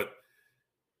 absolutely. But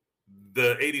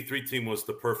the 83 team was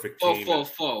the perfect team.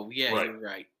 Yeah, right. You're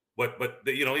right. But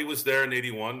he was there in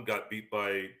 81, got beat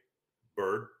by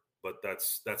Bird. But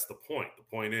that's the point. The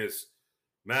point is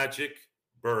Magic,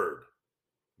 Bird,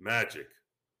 Magic,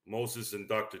 Moses and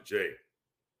Dr. J,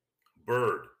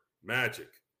 Bird, Magic,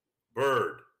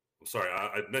 Bird. I'm sorry,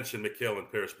 I mentioned McHale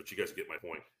and Parrish, but you guys get my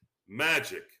point.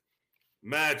 Magic,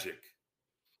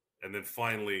 and then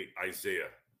finally Isaiah.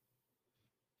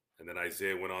 And then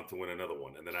Isaiah went on to win another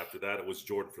one. And then after that, it was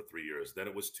Jordan for 3 years. Then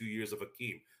it was 2 years of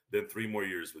Hakeem. Then 3 more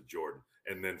years with Jordan.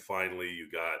 And then finally you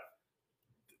got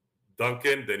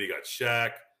Duncan. Then you got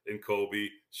Shaq and Kobe.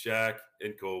 Shaq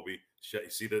and Kobe. You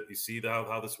see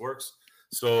how this works?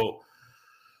 So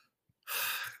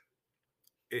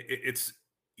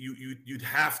you'd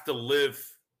have to live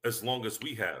as long as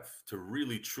we have to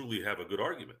really, truly have a good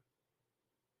argument.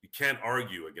 You can't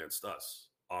argue against us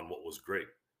on what was great.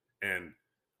 And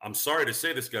I'm sorry to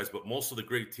say this, guys, but most of the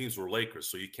great teams were Lakers,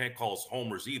 so you can't call us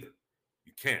homers either.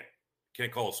 You can't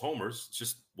call us homers. It's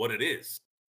just what it is.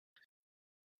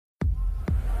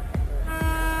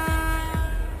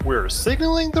 We're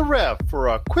signaling the ref for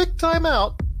a quick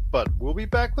timeout, but we'll be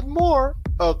back with more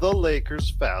of the Lakers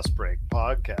Fast Break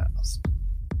podcast.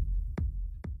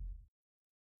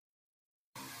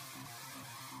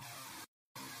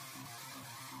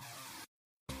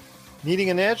 Needing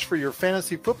an edge for your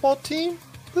fantasy football team?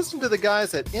 Listen to the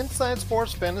guys at Inside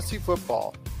Sports Fantasy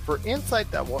Football for insight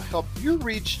that will help you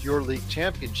reach your league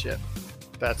championship.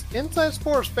 That's Inside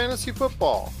Sports Fantasy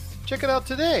Football. Check it out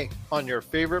today on your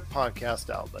favorite podcast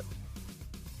outlet.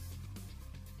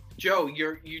 Joe,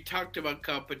 you talked about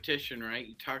competition, right?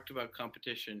 You talked about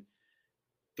competition.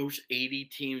 Those 80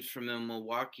 teams from the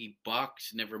Milwaukee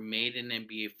Bucks never made an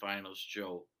NBA Finals,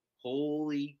 Joe.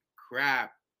 Holy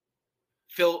crap.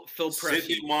 Phil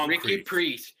Pressey, Ricky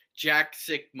Priest, Jack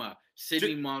Sikma,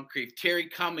 Sidney Moncrief, Terry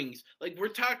Cummings. Like, we're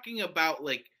talking about,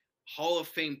 like, Hall of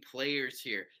Fame players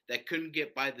here that couldn't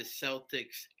get by the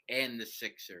Celtics and the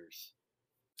Sixers.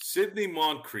 Sidney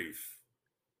Moncrief.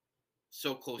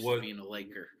 So close to being a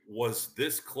Laker. Was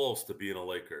this close to being a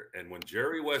Laker. And when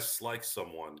Jerry West likes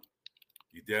someone,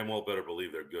 you damn well better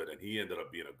believe they're good. And he ended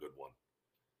up being a good one.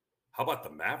 How about the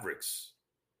Mavericks?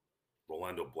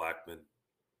 Rolando Blackman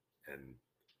and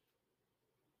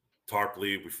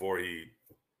Tarpley before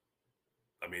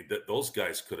those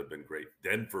guys could have been great.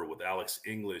 Denver with Alex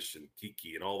English and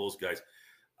Kiki and all those guys.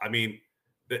 I mean,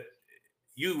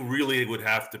 you really would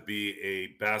have to be a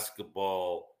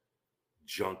basketball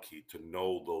junkie to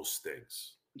know those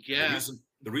things. Yeah.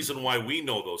 The reason why we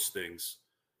know those things,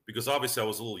 because obviously I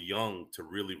was a little young to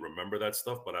really remember that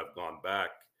stuff, but I've gone back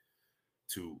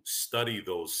to study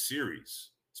those series,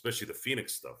 especially the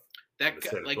Phoenix stuff. That the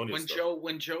San like Antonio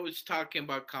when stuff. Joe is talking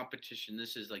about competition,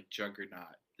 this is like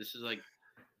juggernaut. This is like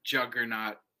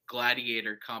juggernaut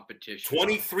gladiator competition.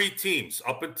 23 teams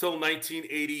up until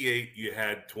 1988. You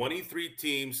had 23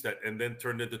 teams and then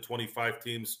turned into 25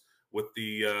 teams with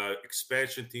the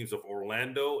expansion teams of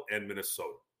Orlando and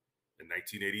Minnesota in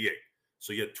 1988.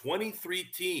 So you had 23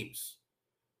 teams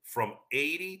from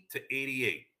 80 to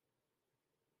 88.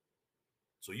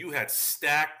 So you had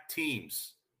stacked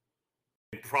teams,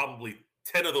 and probably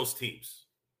 10 of those teams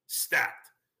stacked.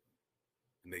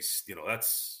 And they,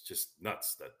 that's just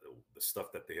nuts, that the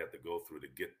stuff that they had to go through to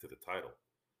get to the title.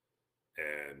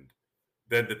 And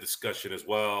then the discussion as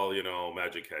well,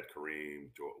 Magic had Kareem,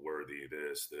 Worthy,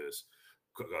 this.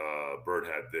 Bird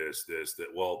had this, that.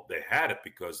 Well, they had it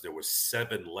because there were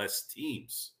 7 less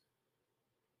teams.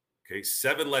 Okay,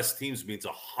 7 less teams means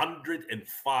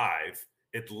 105,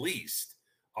 at least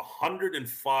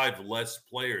 105 less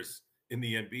players in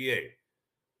the NBA.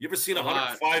 You ever seen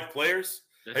 105 players?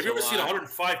 Have you ever seen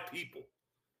 105 people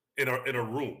in a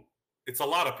room? It's a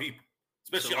lot of people,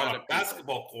 especially on a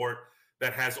basketball court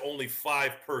that has only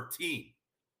 5 per team.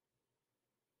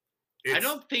 I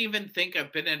don't even think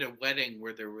I've been at a wedding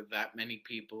where there were that many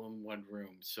people in one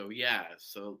room. So yeah,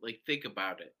 think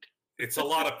about it. It's a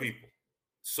lot of people.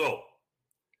 So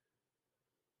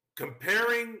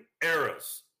comparing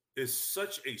eras is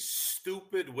such a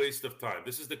stupid waste of time.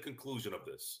 This is the conclusion of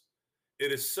this.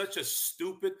 It is such a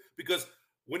stupid, because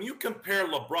when you compare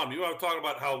LeBron, I'm talking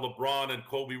about how LeBron and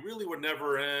Kobe really were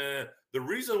never, the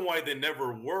reason why they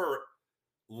never were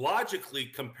logically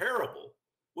comparable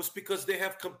was because they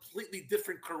have completely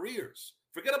different careers.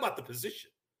 Forget about the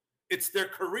position. It's their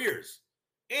careers.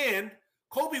 And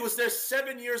Kobe was there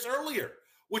 7 years earlier,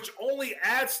 which only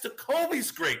adds to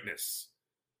Kobe's greatness.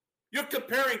 You're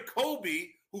comparing Kobe,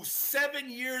 who's 7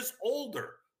 years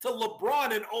older, to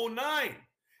LeBron in 2009.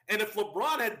 And if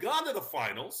LeBron had gone to the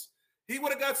finals, he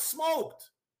would have got smoked.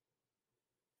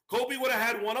 Kobe would have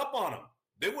had one up on him.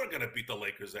 They weren't going to beat the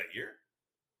Lakers that year.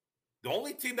 The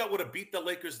only team that would have beat the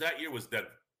Lakers that year was Denver.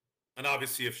 And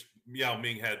obviously, if Yao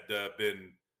Ming had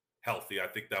been healthy, I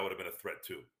think that would have been a threat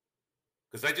too.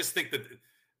 Because I just think that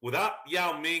without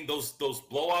Yao Ming, those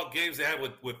blowout games they had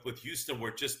with Houston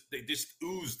they just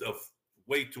oozed of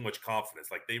way too much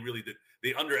confidence. Like they really did.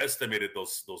 They underestimated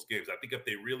those games. I think if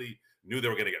they really knew they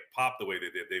were going to get popped the way they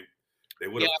did, they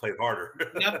would have played harder.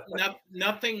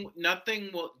 Nothing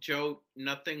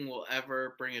will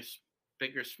ever bring a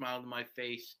bigger smile to my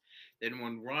face than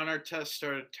when Ron Artest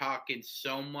started talking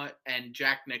so much, and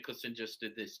Jack Nicholson just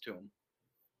did this to him.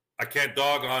 I can't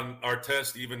dog on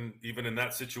Artest even in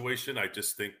that situation. I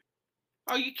just think.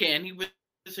 Oh, you can. He was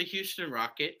a Houston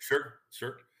Rocket. Sure.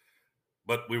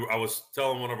 But I was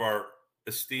telling one of our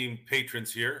esteemed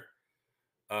patrons here,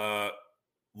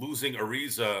 losing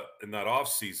Ariza in that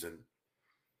offseason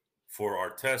for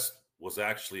Artest was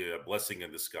actually a blessing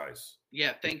in disguise.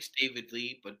 Yeah, thanks, David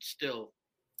Lee, but still.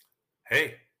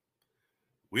 Hey,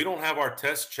 we don't have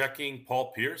Artest checking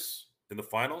Paul Pierce in the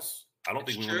finals. I don't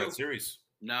think we win that series.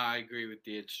 No, I agree with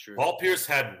you. It's true. Paul Pierce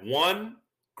had one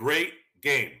great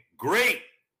game. Great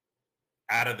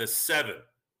out of the 7.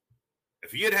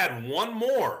 If he had one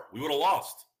more, we would have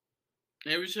lost.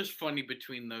 It was just funny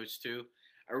between those two.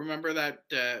 I remember that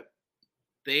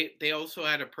they also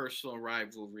had a personal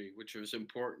rivalry, which was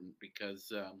important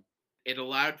because it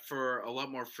allowed for a lot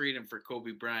more freedom for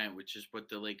Kobe Bryant, which is what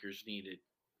the Lakers needed.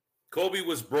 Kobe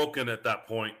was broken at that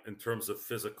point in terms of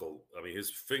physical. I mean, his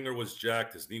finger was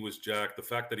jacked, his knee was jacked. The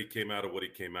fact that he came out of what he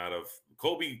came out of.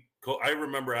 I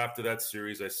remember after that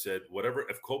series, I said, whatever,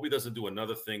 if Kobe doesn't do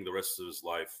another thing the rest of his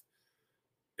life,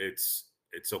 it's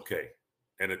okay.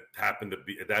 And that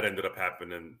ended up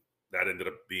happening. That ended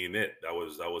up being it. That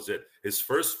was it. His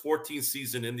first 14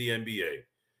 season in the NBA,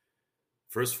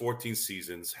 first 14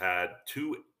 seasons had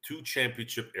two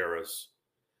championship eras.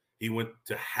 He went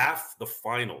to half the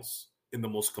finals in the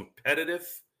most competitive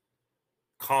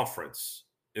conference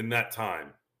in that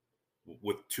time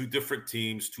with 2 different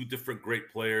teams, 2 different great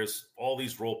players, all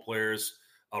these role players,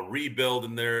 a rebuild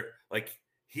in there. Like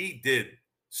he did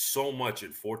so much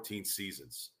in 14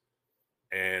 seasons.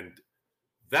 And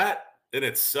that in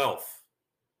itself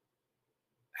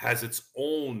has its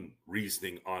own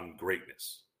reasoning on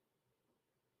greatness.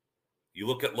 You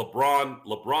look at LeBron.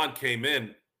 LeBron came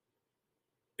in.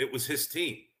 It was his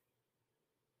team.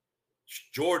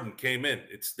 Jordan came in.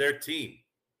 It's their team.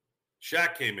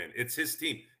 Shaq came in. It's his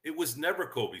team. It was never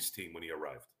Kobe's team when he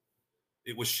arrived.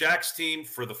 It was Shaq's team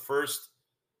for the first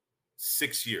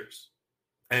 6 years.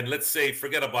 And let's say,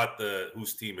 forget about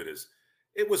whose team it is.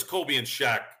 It was Kobe and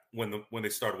Shaq when they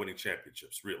started winning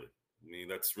championships. Really, I mean,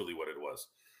 that's really what it was.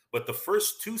 But the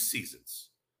first 2 seasons,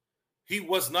 he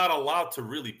was not allowed to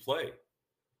really play.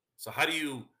 So how do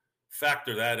you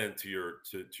factor that into your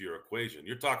equation?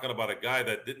 You're talking about a guy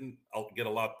that didn't get a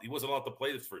lot. He wasn't allowed to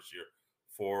play this first year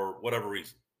for whatever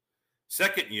reason.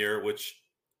 Second year, which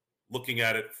looking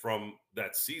at it from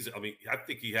that season, I mean, I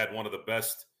think he had one of the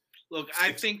best. Look,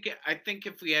 I think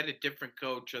if we had a different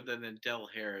coach other than Del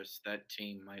Harris, that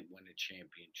team might win a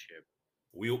championship.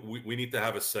 We need to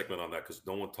have a segment on that because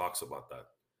no one talks about that.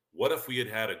 What if we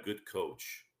had a good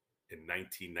coach in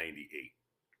 1998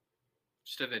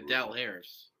 instead of Del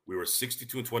Harris? We were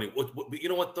 62-20. You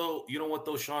know what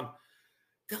though, Sean?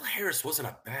 Del Harris wasn't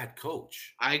a bad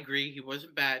coach. I agree, he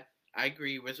wasn't bad. I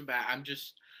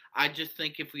just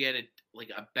think if we had a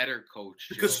better coach,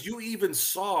 because you even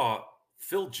saw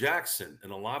Phil Jackson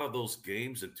in a lot of those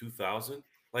games in 2000,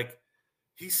 like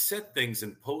he said things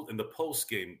in the post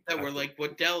game that were like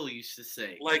what Dell used to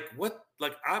say. Like what?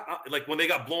 Like like when they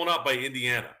got blown out by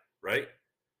Indiana, right?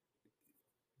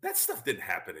 That stuff didn't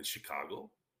happen in Chicago.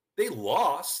 They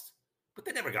lost, but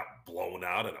they never got blown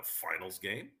out in a finals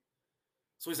game.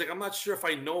 So he's like, I'm not sure if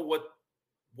I know what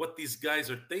these guys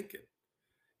are thinking.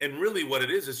 And really what it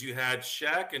is you had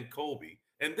Shaq and Kobe.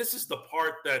 And this is the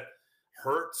part that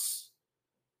hurts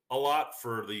a lot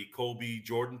for the Kobe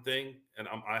Jordan thing. And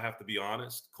I have to be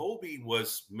honest. Kobe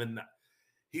was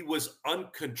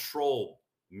uncontrolled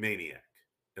maniac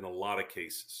in a lot of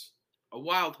cases. A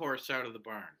wild horse out of the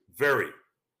barn. Very.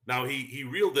 Now, he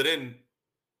reeled it in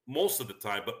most of the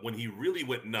time, but when he really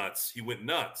went nuts, he went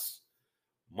nuts.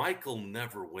 Michael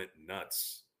never went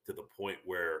nuts to the point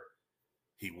where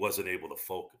he wasn't able to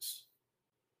focus.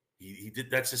 He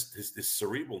did. That's just his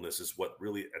cerebralness is what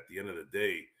really, at the end of the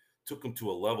day, took him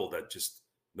to a level that just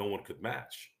no one could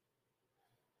match.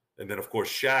 And then, of course,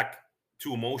 Shaq,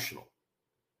 too emotional.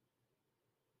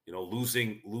 You know,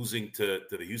 losing to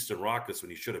the Houston Rockets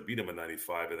when he should have beat them in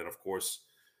 95. And then, of course,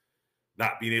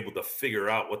 not being able to figure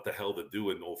out what the hell to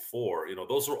do in 04. You know,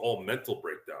 those are all mental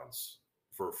breakdowns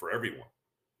for everyone.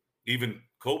 Even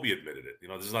Kobe admitted it. You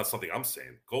know, this is not something I'm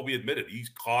saying. Kobe admitted he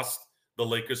cost the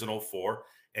Lakers in 04.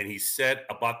 And he said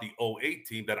about the 08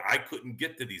 team that I couldn't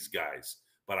get to these guys,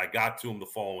 but I got to them the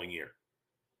following year.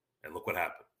 And look what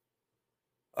happened.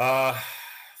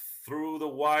 Through the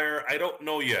wire, I don't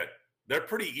know yet. They're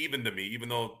pretty even to me, even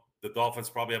though the Dolphins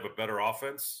probably have a better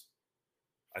offense.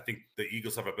 I think the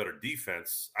Eagles have a better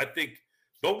defense. I think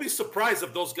don't be surprised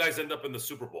if those guys end up in the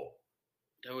Super Bowl.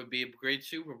 That would be a great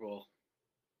Super Bowl.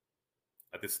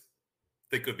 I just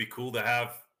think it would be cool to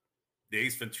have the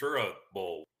Ace Ventura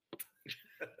Bowl.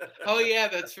 Oh yeah,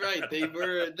 that's right. They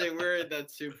were in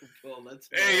that Super Bowl.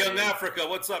 Hey, Young Africa,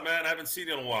 what's up, man? I haven't seen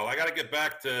you in a while. I got to get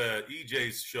back to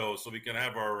EJ's show so we can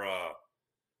have our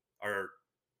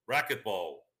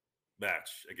racquetball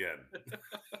match again.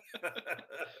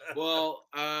 Well,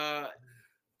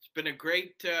 it's been a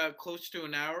great close to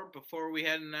an hour. Before we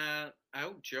head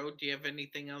out, Joe, do you have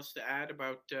anything else to add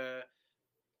about the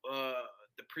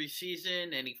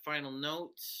preseason? Any final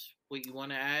notes? What you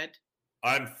want to add?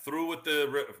 I'm through with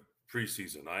the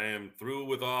preseason. I am through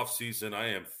with off-season. I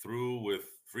am through with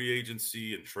free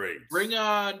agency and trades. Bring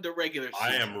on the regular season.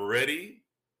 I am ready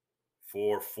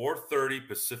for 4:30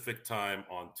 Pacific time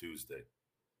on Tuesday.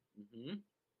 Mm-hmm.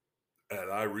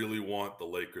 And I really want the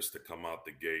Lakers to come out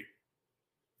the gate,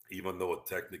 even though it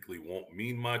technically won't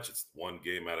mean much. It's one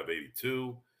game out of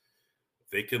 82.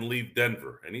 If they can leave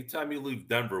Denver. Anytime you leave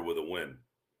Denver with a win,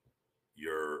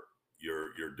 you're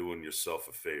doing yourself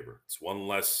a favor. It's one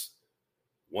less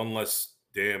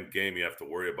damn game you have to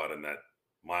worry about in that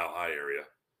Mile High area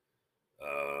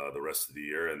the rest of the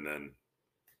year. And then,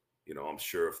 you know, I'm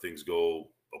sure if things go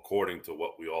according to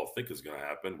what we all think is going to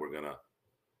happen, we're gonna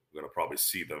probably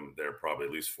see them there probably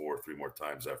at least 3 more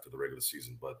times after the regular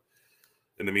season. But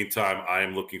in the meantime, I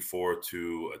am looking forward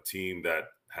to a team that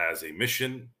has a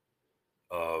mission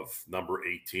of number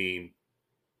 18,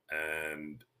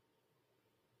 and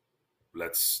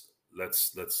let's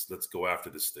go after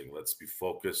this thing. Let's be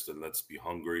focused and let's be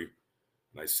hungry.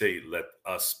 And I say let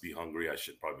us be hungry. I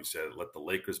should probably say let the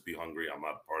Lakers be hungry. I'm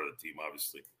not part of the team,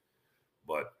 obviously,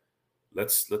 but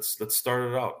let's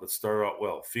start it out. Let's start it out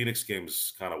well. Phoenix game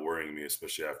is kind of worrying me,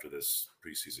 especially after this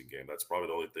preseason game. That's probably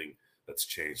the only thing that's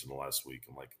changed in the last week.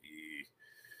 I'm like,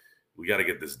 we got to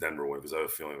get this Denver win because I have a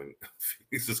feeling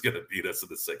Phoenix is going to beat us in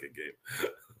the second game.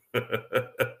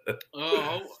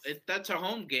 That's a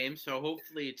home game, so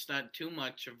hopefully it's not too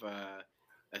much of a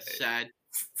sad.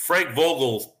 Frank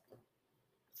Vogel,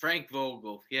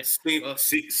 yes,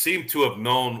 seemed to have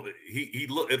known. He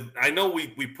I know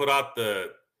we put out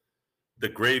the the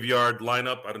graveyard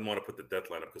lineup. I didn't want to put the death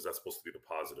lineup because that's supposed to be the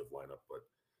positive lineup, but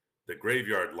the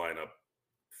graveyard lineup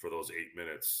for those 8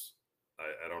 minutes,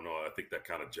 I don't know. I think that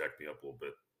kind of jacked me up a little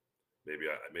bit. Maybe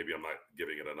I'm not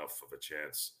giving it enough of a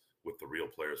chance with the real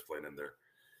players playing in there.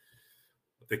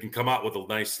 If they can come out with a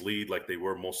nice lead like they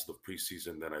were most of the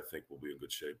preseason, then I think we'll be in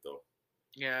good shape, though.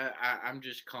 Yeah, I'm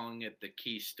just calling it the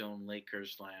Keystone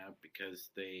Lakers lineup because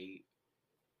they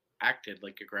acted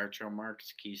like a Groucho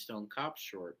Marx Keystone Cop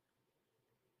short.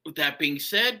 With that being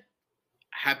said,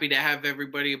 happy to have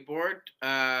everybody aboard.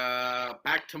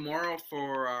 Back tomorrow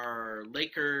for our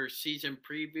Lakers season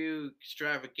preview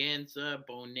extravaganza,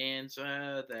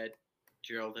 bonanza that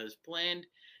Gerald has planned.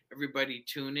 Everybody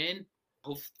tune in.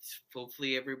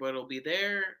 Hopefully everybody will be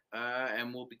there,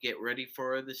 and we'll get ready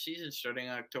for the season starting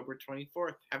October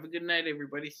 24th. Have a good night,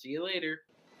 everybody. See you later.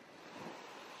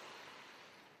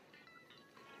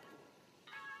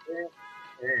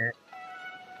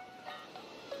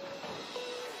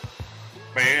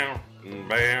 Bam,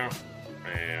 bam,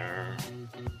 bam.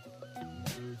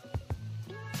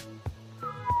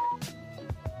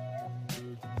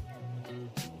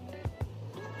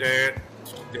 Dead.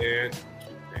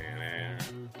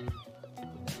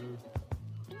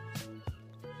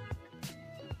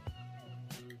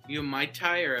 You a Mai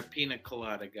Tai or a pina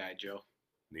colada guy, Joe?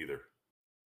 Neither.